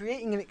was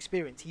creating an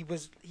experience. He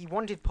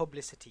wanted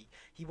publicity.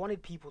 He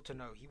wanted people to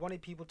know. He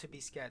wanted people to be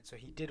scared. So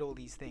he did all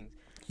these things.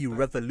 He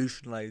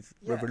revolutionized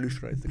Yeah.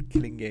 the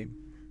killing game.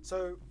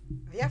 So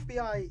the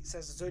FBI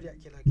says the Zodiac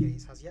killer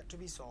case has yet to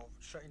be solved,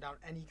 shutting down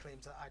any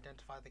claims that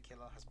identify the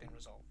killer has been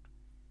resolved.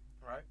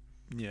 Right.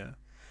 Yeah.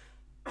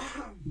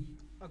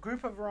 A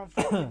group of around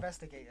 40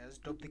 investigators,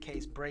 dubbed the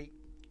case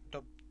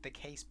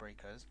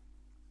breakers,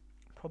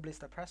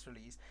 published a press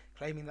release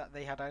claiming that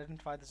they had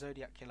identified the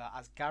Zodiac killer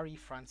as Gary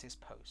Francis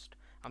Post.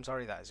 I'm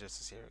sorry, that is just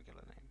a serial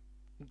killer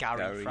name.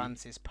 Gary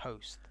Francis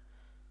Post.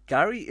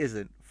 Gary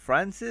isn't.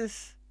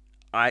 Francis,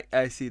 I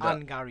see that.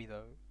 And Gary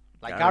though.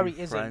 Like Gary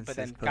isn't, Francis but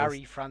then Post.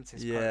 Gary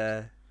Francis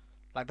Yeah. Post.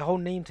 Like the whole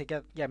name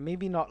together. Yeah,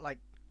 maybe not like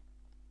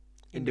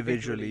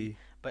Individually.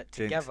 but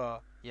together.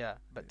 Yeah,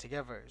 but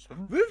together.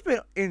 We've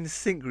been in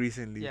sync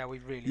recently. Yeah, we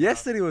really.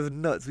 Yesterday was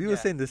nuts. We were Yeah,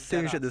 saying the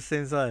same shit at the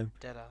same time.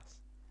 Deadass.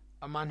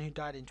 A man who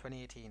died in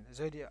 2018. The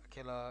Zodiac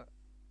killer.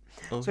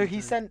 Oh, So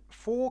he sent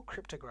 4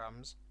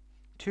 cryptograms,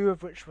 2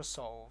 of which were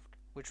solved,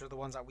 which were the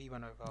ones that we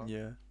went over.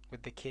 Yeah.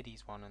 With the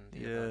kiddies one and the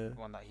Yeah. other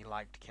one that he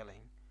liked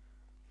killing.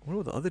 I wonder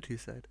what the other two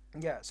said.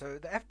 Yeah, so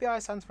the FBI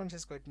San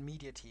Francisco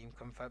media team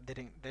confirmed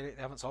they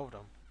haven't solved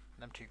them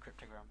 2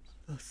 cryptograms.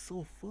 That's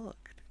so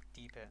fucked.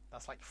 Deep it.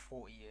 That's like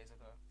 40 years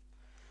ago.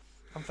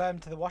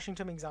 Confirmed to the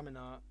Washington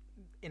Examiner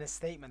in a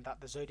statement that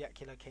the Zodiac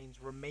killer case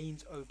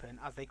remains open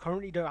as they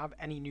currently don't have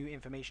any new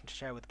information to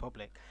share with the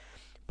public.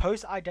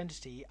 Post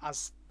identity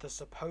as the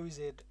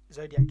supposed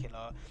Zodiac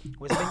killer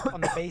was linked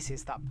on the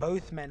basis that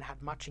both men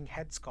had matching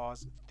head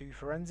scars through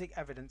forensic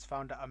evidence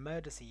found at a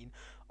murder scene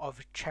of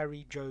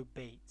Cherry Joe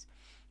Bates.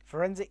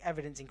 Forensic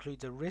evidence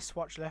includes a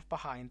wristwatch left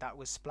behind that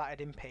was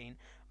splattered in paint,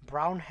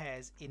 brown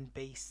hairs in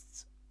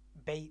Bates'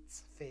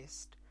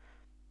 fist,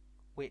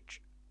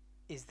 which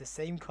is the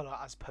same colour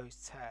as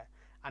Post's hair,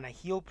 and a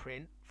heel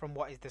print from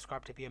what is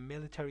described to be a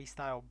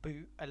military-style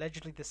boot,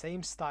 allegedly the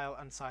same style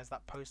and size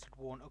that Post had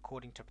worn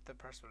according to the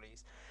press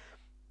release.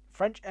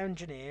 French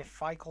engineer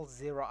Feikel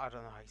Zero, I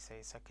don't know how you say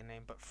his second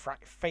name, but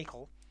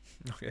Feikel,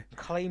 Okay.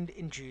 claimed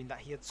in June that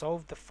he had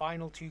solved the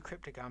final 2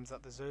 cryptograms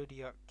that the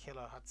Zodiac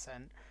killer had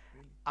sent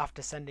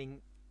after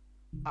spending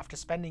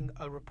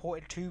a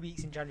reported 2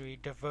 weeks in January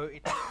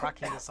devoted to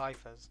cracking the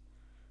ciphers.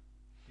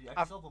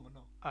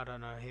 I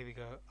don't know, here we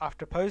go.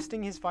 After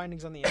posting his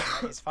findings on the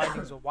internet, his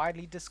findings were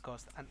widely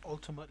discussed and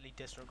ultimately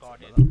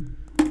disregarded.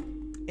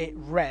 It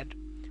read,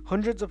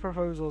 hundreds of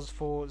proposals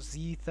for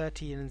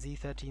Z13 and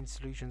Z13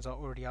 solutions are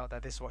already out there.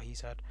 This is what he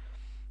said.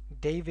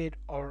 David,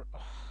 or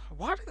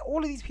why do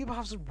all of these people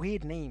have such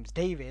weird names?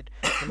 David,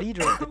 the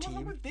leader of the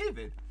team.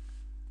 David?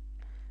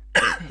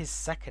 His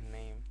second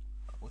name.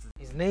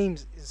 His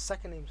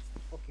second name's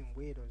fucking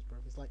weirdos, bro.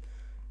 It's like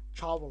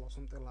Charwell or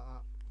something like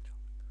that.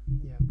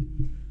 Yeah.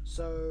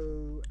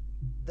 So,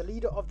 the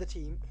leader of the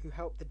team who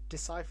helped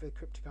decipher the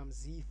cryptogram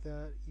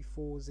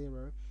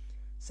Z340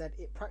 said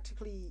it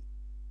practically.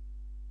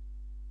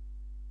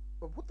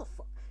 What the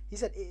fuck? He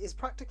said it is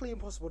practically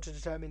impossible to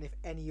determine if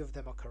any of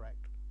them are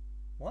correct.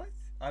 What?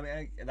 I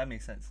mean, that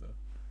makes sense though.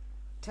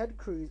 Ted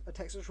Cruz, a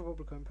Texas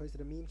Republican, posted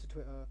a meme to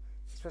Twitter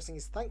expressing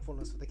his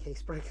thankfulness for the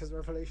case breaker's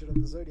revelation of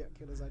the Zodiac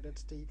killer's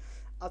identity,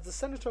 as the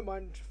senator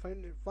might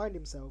find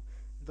himself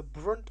the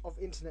brunt of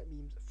internet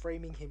memes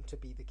framing him to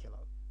be the killer.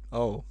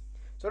 Oh.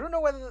 So I don't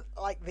know whether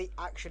they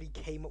actually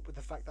came up with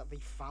the fact that they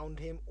found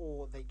him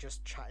or they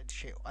just chatted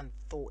shit and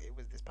thought it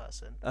was this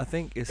person. I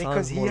think it sounds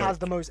because he more has like,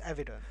 the most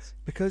evidence.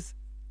 Because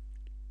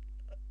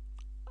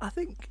I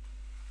think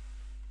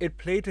it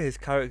played to his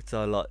character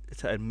a lot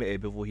to admit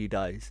it before he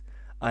dies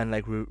and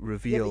like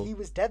reveal. Yeah, but he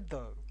was dead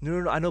though.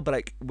 No, I know, but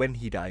like when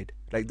he died,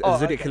 like the Oh,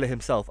 Zodiac okay. killer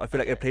himself, I feel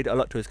like it played a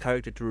lot to his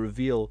character to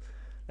reveal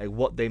like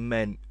what they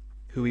meant,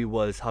 who he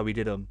was, how he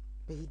did them.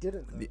 But he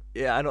didn't though.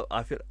 Yeah, I know.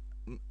 I feel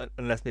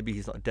unless maybe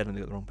he's not dead and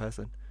they got the wrong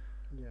person.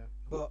 Yeah.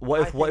 But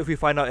What if we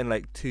find out in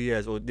like 2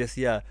 years or this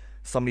year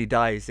somebody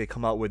dies, they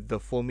come out with the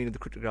full meaning of the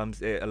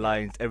cryptograms, it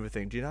aligns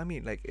everything. Do you know what I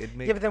mean? Like it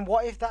makes. Yeah, but then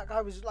what if that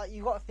guy was like?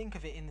 You got to think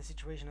of it in the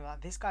situation of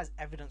that this guy's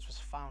evidence was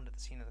found at the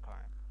scene of the crime.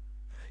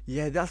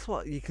 Yeah, that's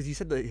what because you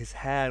said that his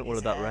hair and all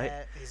of that,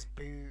 right? His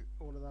boot,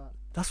 all of that.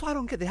 That's what I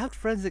don't get. They have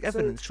forensic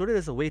evidence. Surely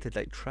there's a way to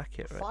like track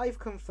it, right? 5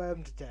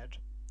 confirmed dead,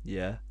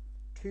 Yeah.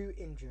 2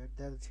 injured.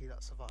 They're the 2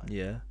 that survived.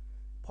 Yeah.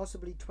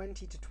 Possibly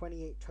 20 to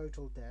 28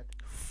 total dead.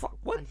 Fuck.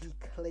 What? And he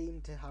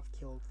claimed to have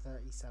killed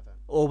 37.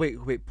 Oh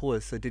wait,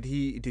 pause. So did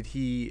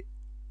he,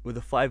 were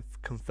the 5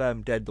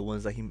 confirmed dead the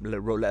ones that he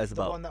wrote letters The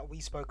about? one that we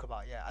spoke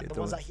about, yeah, and Yeah, the the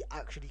ones one- that he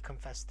actually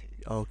confessed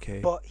to.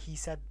 Okay. But he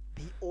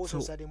also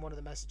So- said in one of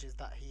the messages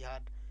that he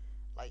had,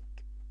 like,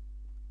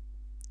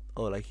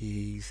 Oh, like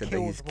he said that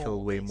he's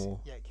killed way more.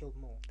 Yeah, killed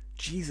more.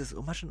 Jesus,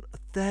 imagine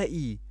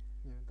 30.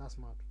 Yeah, that's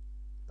mad.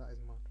 That is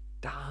mad.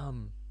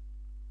 Damn.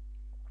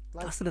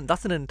 Like,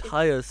 That's an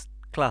entire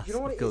class you know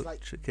what of it is,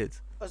 like-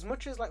 kids. as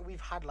much as like we've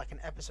had like an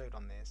episode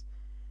on this,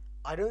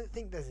 I don't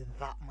think there's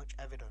that much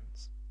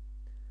evidence.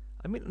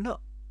 I mean, no,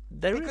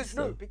 there is Because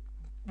though.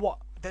 what?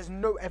 There's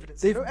no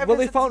evidence. They've- no well, they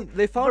evidence found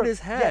Bro, his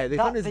hair. They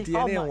found his they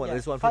DNA that, on one. yeah.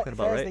 Is what I'm talking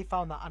about, First right? They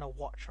found that and a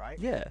watch, right?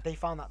 Yeah. They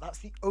found that. That's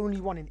the only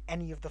one in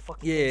any of the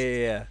fucking Yeah, cases.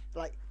 yeah.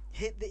 Like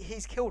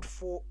he's killed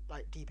 4,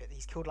 like deep it.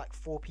 He's killed like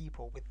 4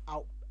 people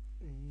without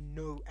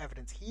no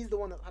evidence. He's the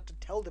one that had to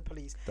tell the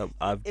police That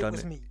I've it done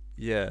was it. me.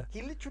 Yeah.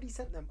 He literally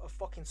sent them a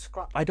fucking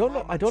scrap. I don't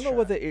know. of I don't know shirt.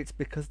 whether it's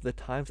because of the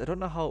times. I don't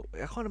know how.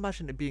 I can't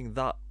imagine it being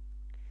that.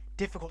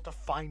 difficult to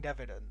find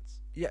evidence.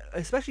 Yeah,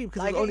 especially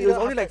because Like, it was you only,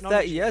 don't have like 30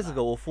 technology years for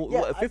ago, or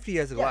 40, 50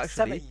 years ago, yeah,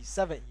 actually.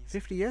 70s.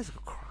 50 years ago,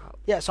 crap.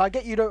 Yeah, so I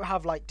get you don't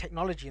have like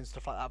technology and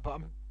stuff like that,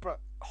 but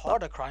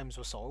harder crimes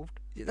were solved.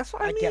 Yeah, that's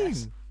what I I mean.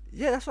 guess.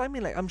 Yeah, that's what I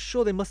mean. Like, I'm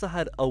sure they must have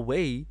had a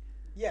way.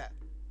 Yeah,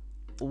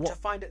 to What?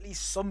 find at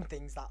least some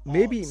things that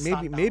Maybe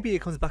stand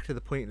it comes back to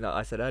the point that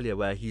I said earlier,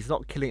 where he's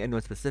not killing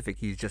anyone specific.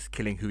 He's just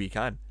killing who he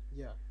can.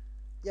 out.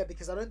 Yeah,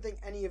 because I don't think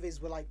any of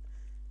his were like.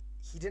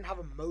 He didn't have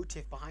a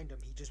motive behind him.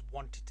 He just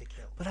wanted to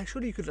kill. But like,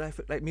 surely you could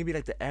like maybe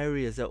like the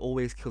areas that are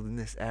always killed in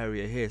this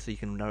area here, so you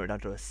can narrow it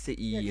down to a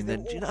city, Yeah, 'cause and they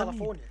then were do you all know what I mean?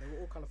 California. They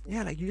were all California.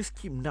 Yeah, like you just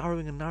keep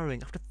narrowing and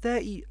narrowing. After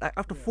 30, like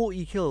after Yeah.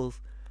 40 kills,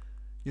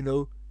 you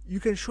know, you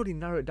can surely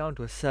narrow it down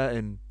to a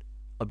certain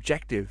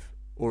objective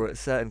or a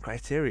certain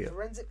criteria.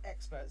 Forensic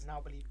experts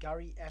now believe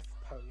Gary F.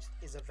 Post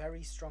is a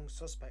very strong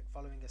suspect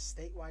following a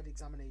statewide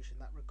examination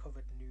that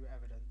recovered new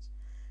evidence.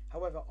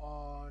 However,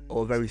 on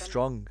Or a very September-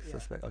 strong yeah,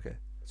 suspect. Okay.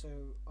 So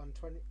on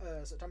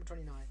September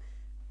 29,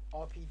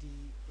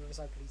 RPD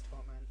Riverside Police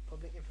Department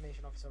Public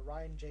Information Officer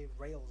Ryan J.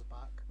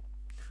 Railsback.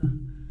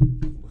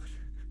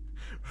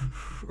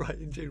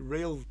 Ryan J.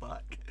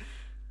 Railsback.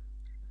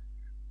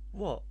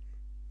 What?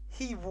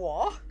 He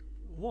what?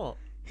 What?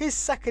 His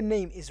second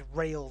name is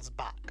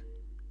Railsback.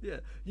 Yeah.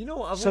 You know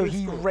what? I've So always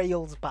he thought,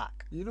 rails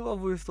back. You know what I've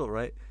always thought,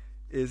 right?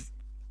 Is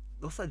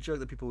what's that joke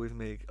that people always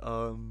make?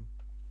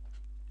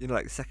 You know,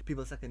 like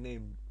people's second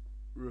name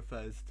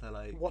refers to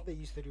like What they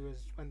used to do is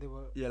when they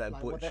were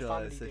like what their butcher,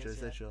 family etc.,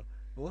 is, yeah. etc.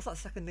 But what's that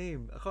second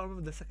name? I can't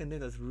remember the second name.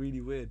 That's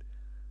really weird.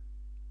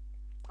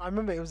 I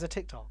remember it was a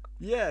TikTok.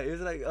 Yeah, it was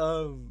like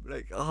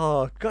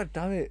oh god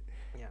damn it.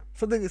 Yeah.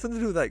 Something to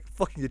do with like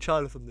fucking your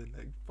child or something.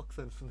 Like fuck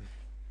something.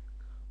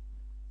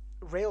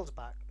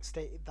 Railsback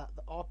stated that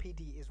the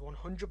RPD is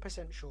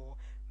 100% sure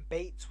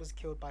Bates was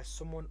killed by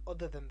someone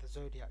other than the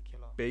Zodiac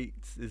killer.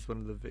 Bates is one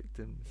of the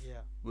victims. Yeah.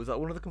 Was that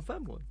one of the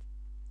confirmed ones?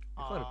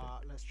 It can't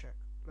have been. Let's check.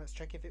 Let's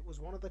check if it was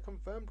one of the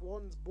confirmed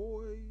ones,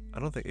 boy. I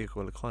don't think it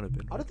can't have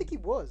been. I don't think he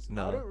was.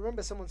 No. I don't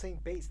remember someone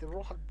saying Bates. They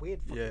all had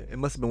weird fucking Yeah, names. it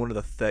must have been one of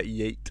the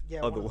 38 Yeah,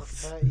 other one of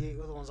the ones. 38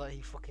 other ones that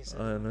he fucking said.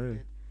 I don't know.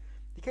 did.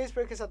 The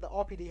casebreaker said the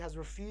RPD has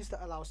refused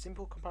to allow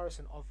simple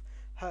comparison of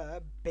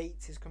her,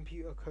 Bates'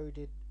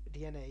 computer-coded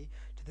DNA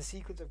to the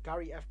sequence of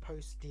Gary F.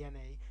 Post's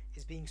DNA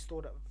is being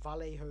stored at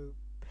Vallejo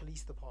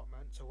Police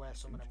Department, so where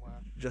some of them were.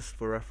 Just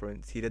for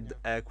reference, he did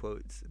Yeah. air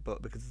quotes,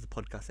 but because it's a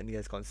podcast and you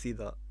guys can't see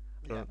that,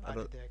 I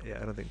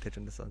don't think Titch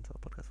understands how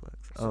a podcast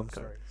works.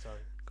 Sorry.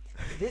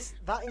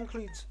 That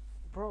includes,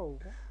 bro.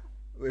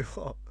 Wait,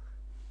 what?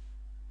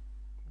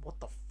 What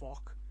the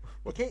fuck?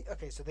 What?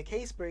 Okay, so the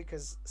case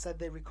breakers said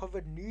they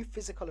recovered new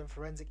physical and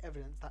forensic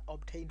evidence that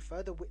obtained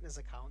further witness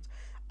accounts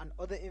and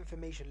other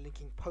information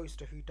linking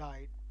Post, who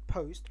died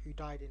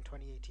in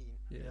 2018.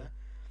 Yeah.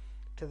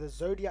 To the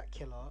Zodiac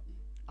killer,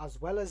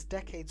 as well as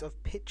decades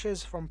of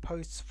pictures from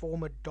Post's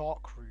former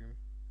dark room.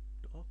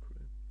 Dark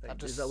room. That Like,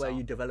 just is that where you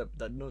sound- develop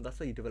that? No, that's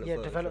where you develop. Yeah,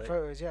 photos, develop right?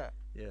 photos. Yeah.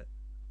 Yeah.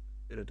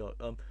 In a dark.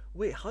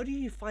 Wait, how do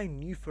you find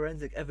new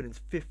forensic evidence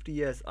 50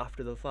 years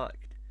after the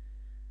fact?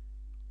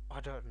 I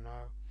don't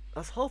know.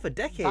 That's half a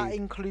decade. That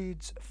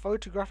includes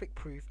photographic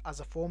proof, as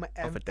a former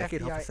Half a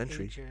decade, half a FBI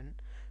century.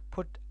 agent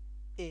put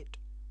it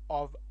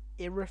of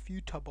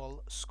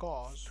irrefutable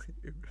scars.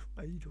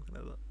 Why are you talking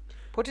like that?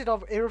 Put it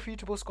of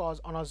irrefutable scars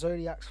on our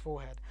Zodiac's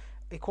forehead.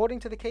 According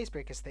to the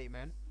casebreaker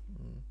statement,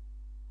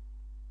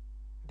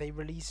 they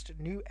released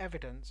new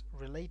evidence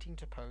relating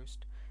to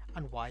Post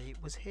and why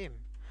it was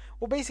him.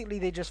 Well, basically,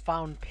 they just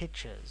found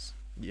pictures.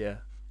 Yeah.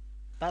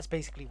 That's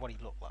basically what he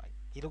looked like.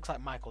 He looks like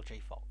Michael J.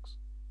 Fox.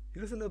 He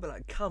looks a little bit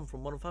like Cam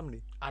from Modern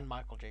Family. And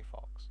Michael J.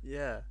 Fox.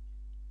 Yeah.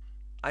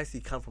 I see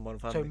Cam from Modern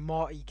So Family.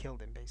 Marty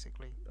killed him,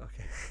 basically.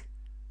 Okay.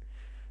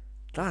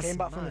 That's Came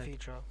back from the mad.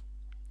 future.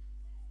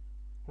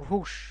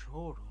 Whoosh.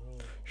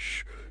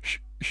 Shh, shh,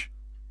 shh,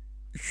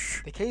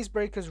 shh. The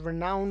casebreaker's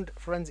renowned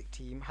forensic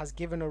team has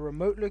given a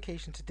remote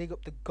location to dig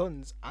up the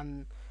guns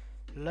and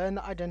learn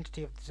the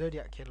identity of the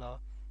Zodiac killer,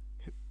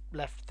 who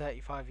left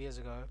 35 years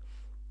ago.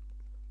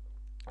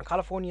 A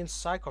Californian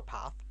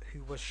psychopath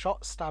who was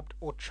shot, stabbed,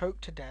 or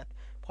choked to death,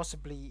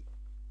 possibly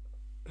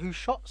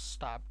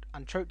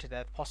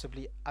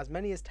as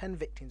many as 10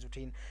 victims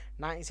between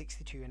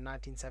 1962 and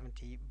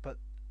 1970, but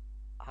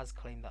has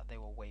claimed that they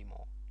were way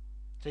more.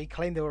 So he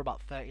claimed they were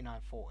about 39,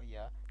 40,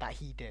 yeah, that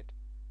he did.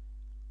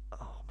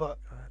 Oh, But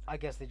my God. I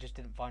guess they just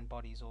didn't find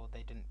bodies, or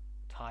they didn't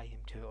tie him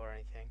to it or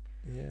anything.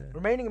 Yeah.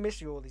 Remaining a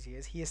mystery all these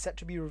years, he is set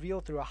to be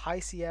revealed through a High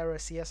Sierra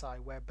CSI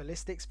where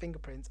ballistics,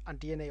 fingerprints, and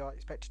DNA are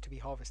expected to be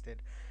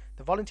harvested.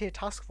 The volunteer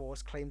task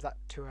force claims that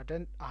to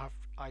have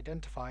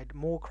identified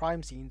more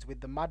crime scenes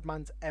with the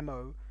madman's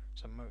MO,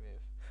 some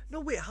motive.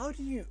 No, wait. How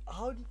do you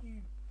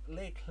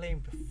lay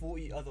claim to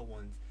 40 other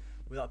ones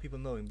without people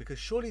knowing? Because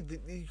surely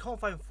you can't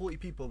find 40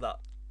 people that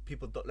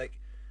people don't like.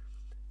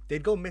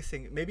 They'd go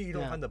missing. Maybe you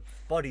don't Yeah. find the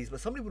bodies, but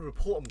somebody would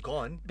report them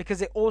gone.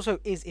 Because it also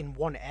is in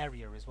one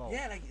area as well.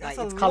 Yeah, like, that's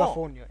a it's lot.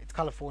 California. It's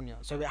California,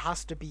 so it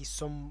has to be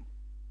some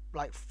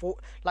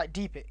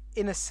deep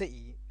in a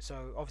city.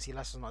 so obviously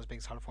Leicester's not as big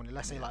as California.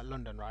 Let's say Yeah. like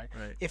London, right?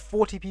 Right. If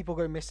 40 people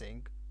go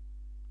missing,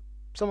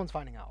 someone's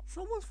finding out.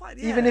 Someone's fine.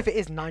 Yeah. Even if it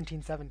is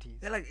 1970s.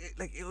 They're like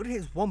it only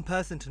takes one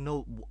person to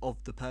know of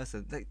the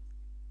person, like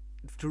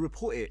to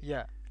report it.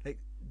 Yeah. Like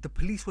the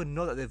police would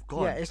know that they've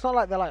gone. Yeah, it's not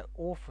like they're like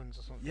orphans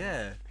or something.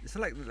 Yeah, it's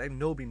not like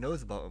nobody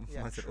knows about them.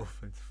 Yeah, I said true.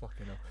 orphans.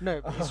 Fucking hell.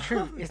 No, but it's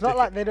true. It's not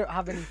like they don't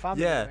have any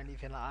family Yeah. or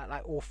anything like that,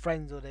 like or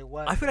friends or they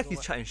work. I feel like or he's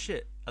what- chatting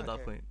shit at that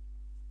Okay. point.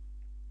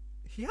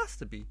 He has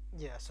to be.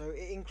 Yeah, so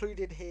it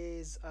included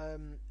his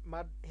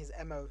his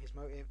MO, his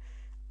motive,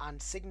 and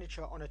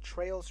signature on a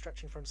trail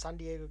stretching from San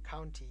Diego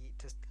County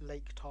to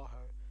Lake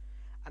Tahoe.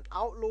 An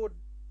outlawed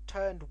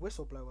turned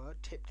whistleblower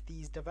tipped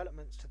these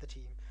developments to the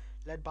team,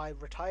 led by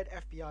retired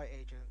FBI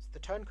agents. The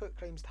turncoat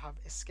claims to have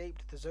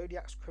escaped the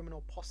Zodiac's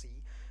criminal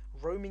posse,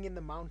 roaming in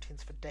the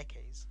mountains for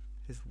decades.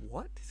 His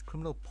what? His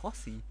criminal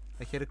posse?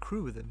 Like he had a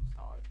crew with him?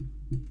 Oh,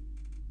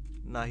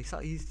 Nah,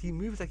 he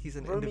moves like he's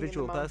an roaming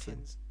individual in the person.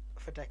 mountains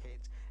for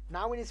decades.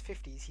 Now in his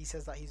 50s, he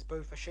says that he's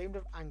both ashamed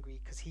and angry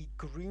because he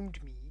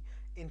groomed me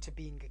into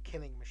being a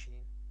killing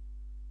machine.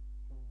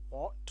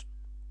 What?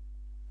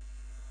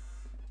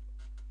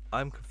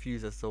 I'm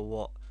confused as to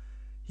what.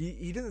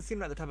 He doesn't seem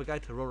like the type of guy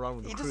to roll around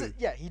with He a crew. doesn't.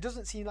 Yeah, he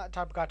doesn't seem like the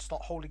type of guy to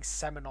start holding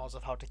seminars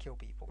of how to kill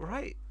people.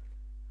 Right.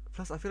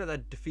 Plus, I feel like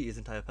that defeat his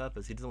entire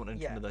purpose. He doesn't want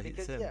anything Yeah, to know that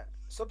because it's him.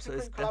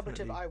 subsequent it's collaborative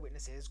definitely-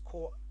 eyewitnesses,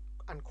 court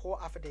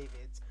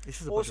affidavits, It's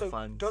just a bunch also of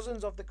fans.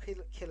 dozens of the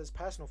killer's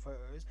personal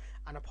photos,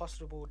 and a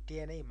possible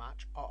DNA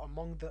match are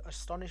among the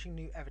astonishing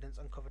new evidence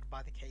uncovered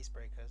by the case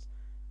breakers.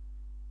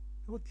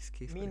 What this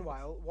case?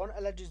 Meanwhile, one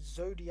alleged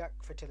Zodiac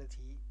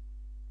fertility.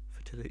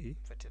 Fertility,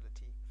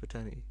 fraternity,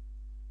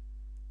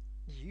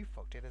 You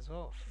fucked it as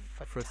well.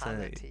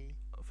 Fraternity.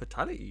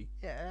 Fatality.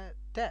 Yeah,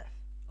 death.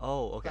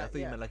 Oh, okay. I Like, thought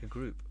you yeah. meant like a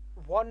group.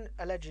 One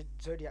alleged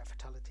Zodiac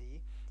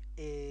fatality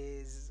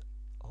is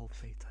Oh,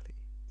 fatality.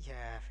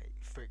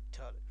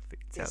 fatality. Is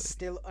Fatality.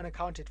 still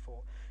unaccounted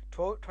for.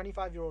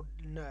 25-year-old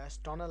nurse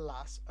Donna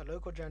Lass, a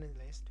local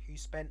journalist who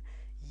spent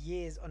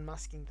years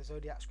unmasking the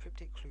Zodiac's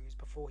cryptic clues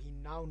before he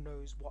now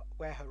knows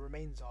where her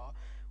remains are,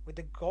 with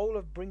the goal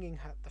of bringing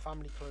the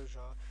family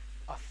closure.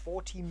 A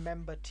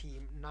 40-member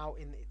team, now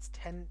in its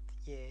 10th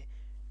year,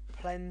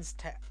 plans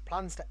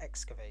to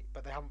excavate,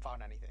 but they haven't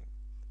found anything.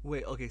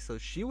 Wait, okay, so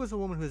she was a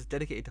woman who was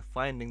dedicated to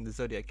finding the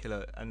Zodiac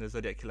killer, and the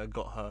Zodiac killer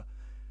got her.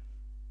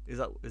 Is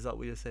that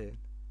what you're saying?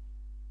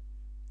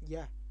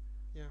 Yeah.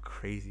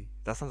 Crazy.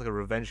 That sounds like a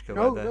revenge kill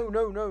No. right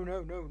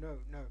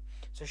there.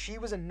 So she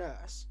was a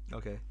nurse,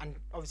 Okay. and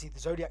obviously the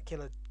Zodiac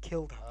killer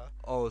killed her.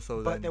 Oh,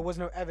 so But then there was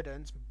no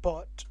evidence.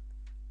 But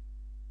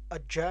a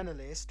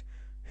journalist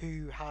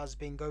who has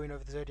been going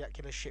over the Zodiac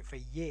killer shit for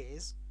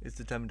years it's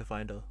determined to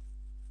find her.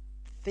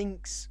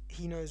 thinks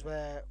he knows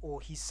where, or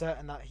he's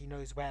certain that he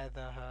knows where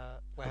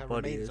her body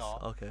remains is. are.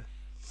 Okay.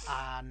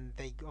 And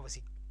they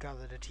obviously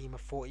gathered a team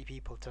of 40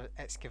 people to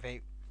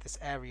excavate this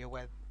area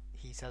where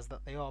he says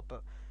that they are,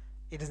 but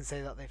it doesn't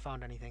say that they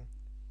found anything.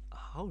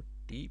 How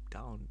deep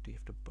down do you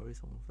have to bury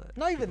someone with that?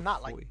 Not even People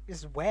that, like 40?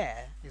 it's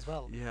where as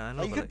well. Yeah, I know.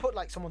 Like, you but could put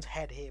like someone's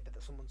head here,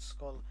 but someone's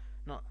skull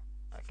not.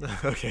 Okay.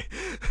 okay.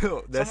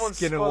 Their Someone's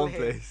skin in skull one here,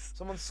 place.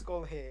 Someone's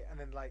skull here, and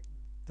then like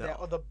Their-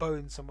 their other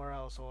bones somewhere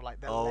else, or like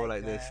their Oh, leg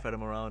like they there. spread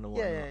them around and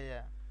Yeah, whatnot.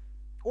 yeah.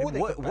 Or they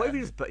What could if burn.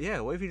 you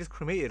just what if you just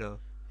cremated her?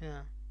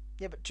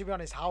 Yeah, but to be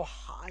honest, how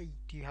high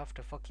do you have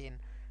to fucking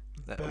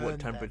Like, burn what them?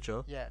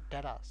 temperature? Yeah,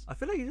 dead ass. I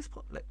feel like you just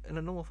put like in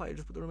a normal fire, you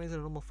just put the remains in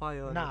a normal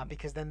fire. and Nah, then-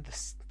 because then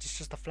it's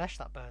just the flesh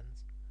that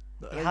burns.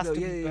 Like, it has no, to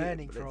be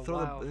burning but, for a throw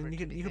the- while for then it you to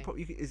can, be you can thing.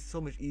 probably, it's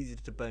so much easier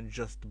to burn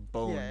just the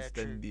bones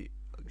true. than the.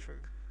 True.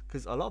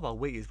 Because a lot of our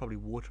weight is probably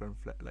water and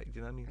like, do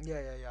you know what I mean?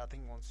 Yeah. I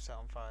think once it's set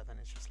on fire, then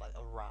it's just like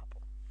a wrap.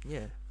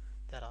 Yeah.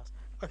 Dead ass.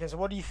 Okay, so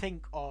what do you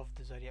think of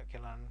the Zodiac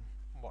killer and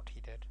what he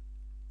did?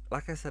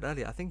 Like I said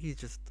earlier, I think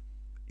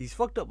he's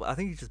fucked up. But I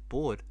think he's just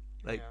bored.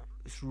 Like,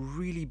 it's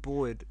really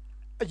bored.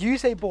 You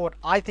say bored.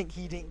 I think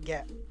he didn't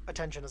get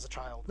attention as a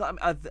child. No,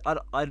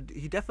 I mean,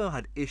 he definitely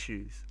had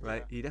issues,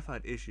 right? Yeah. He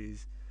definitely had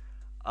issues.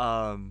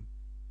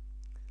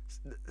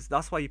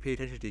 That's why you pay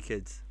attention to your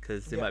kids,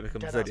 because they might become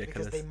dead ass, Zodiac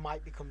because killers. they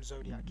might become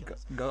Zodiac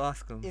killers. Go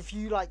ask them. If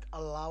you like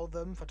allow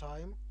them for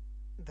time,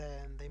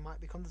 then they might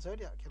become the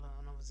Zodiac killer,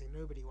 and obviously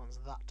nobody wants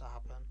that to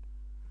happen.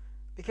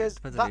 Because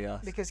depends on who you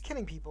ask. because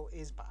killing people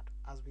is bad,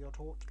 as we are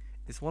taught.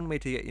 It's one way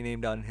to get your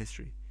name down in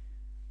history.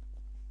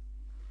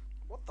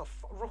 What the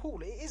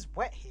Rahul, it is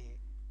wet here,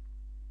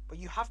 but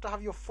you have to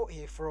have your foot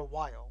here for a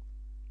while.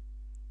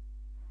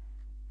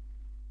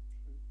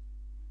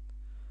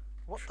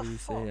 What True the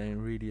say, fuck? I ain't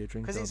really a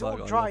drinker. 'Cause it's but I all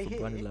got a dry love for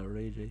brandy here. like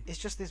Ray J. It's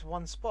just this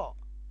one spot.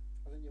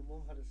 I think your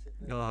mum had a sit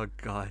there. Oh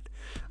god,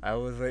 I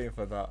was waiting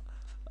for that.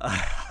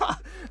 I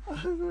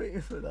was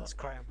waiting for It's that.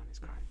 crying, man. It's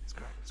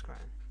crying.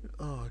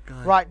 Oh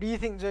god. Right, do you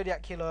think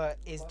Zodiac Killer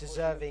is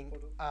deserving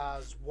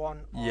as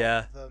one of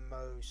Yeah. the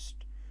most...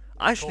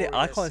 Actually,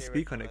 I notorious can't serial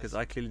speak on it because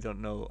killers? I clearly don't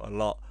know a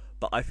lot.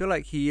 But I feel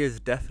like he is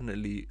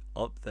definitely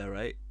up there,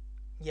 right?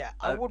 Yeah,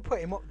 I would put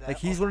him up there. Like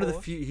he's one of the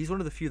course. few. He's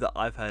one of the few that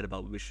I've heard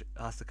about, which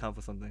has to count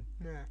for something.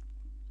 Yeah.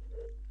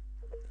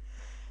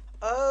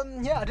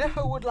 Yeah, I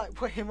definitely would like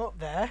put him up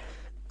there,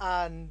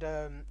 and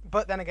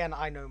but then again,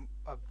 I know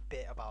a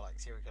bit about like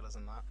serial killers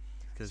and that.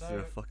 Because So- you're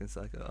a fucking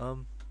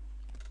psycho.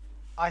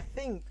 I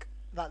think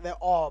that there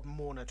are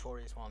more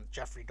notorious ones: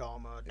 Jeffrey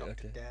Dahmer, Yeah,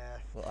 Doctor okay.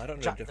 Death. Well, I don't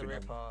know Jack Jeffrey the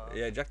Dahmer. Ripper.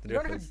 Yeah, Jack the You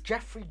don't know Ripper. who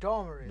Jeffrey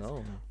Dahmer is?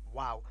 No.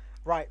 Wow.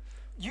 Right.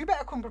 You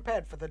better come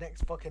prepared for the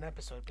next fucking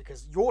episode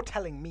because you're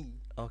telling me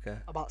Okay.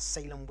 about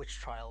Salem witch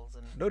trials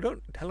and. No,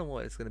 don't tell him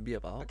what it's gonna be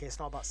about. Okay, it's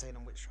not about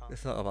Salem witch trials.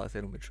 It's not about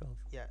Salem witch trials.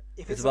 Yeah,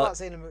 if It's it's about about-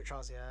 Salem witch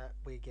trials, yeah,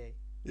 we're gay.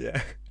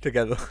 Yeah,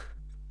 together.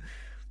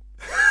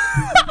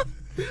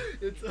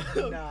 it's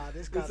Nah,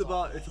 this guy's it's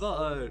about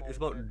homo.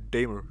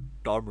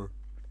 Dahmer,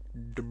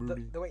 The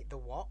Demurian, wait, the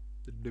what?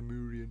 the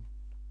Demurian,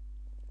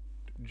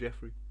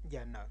 Jeffrey.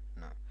 Yeah, no.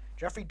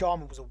 Jeffrey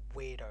Dahmer was a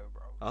weirdo,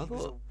 bro. I He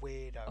was thought- a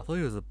weirdo. I thought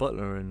he was a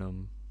butler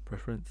in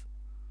Preference.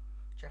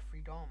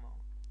 Jeffrey Dahmer.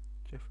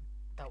 Jeffrey.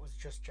 That was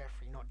just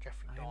Jeffrey, not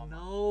Jeffrey I Dahmer.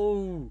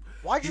 know.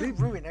 Why'd you Leave-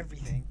 ruin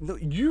everything? No,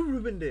 you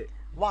ruined it.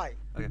 Why?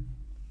 Okay.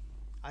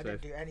 I Sorry.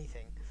 didn't do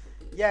anything.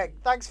 Yeah,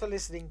 thanks for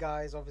listening,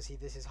 guys. Obviously,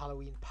 this is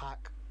Halloween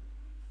Pack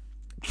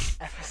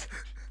episode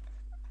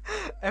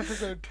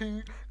episode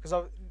 2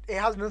 because it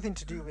has nothing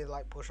to do with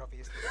like push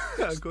obviously.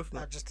 Of course I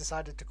not. just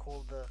decided to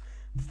call the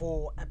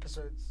 4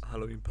 episodes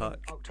Halloween in pack.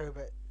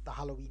 October the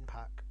Halloween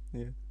Pack.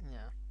 Yeah.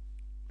 Yeah.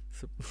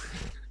 So,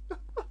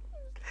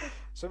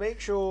 So make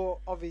sure,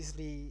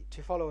 obviously,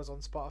 to follow us on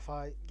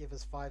Spotify, give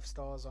us 5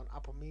 stars on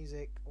Apple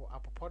Music or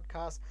Apple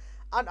Podcasts,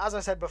 and as I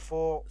said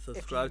before,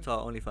 subscribe to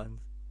our OnlyFans.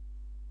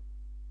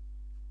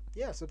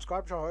 Yeah,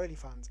 subscribe to our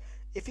OnlyFans.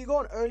 If you go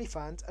on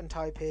OnlyFans and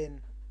type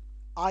in,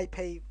 I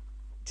pay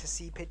to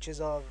see pictures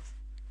of,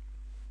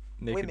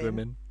 Naked Women.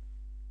 women.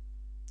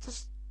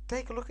 just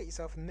take a look at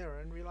yourself in the mirror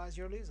and realize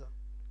you're a loser.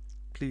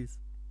 Please.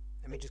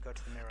 Let me just go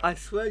to the mirror. I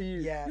swear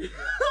you. Yeah.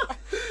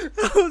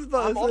 I was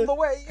about I'm to on say. the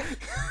way.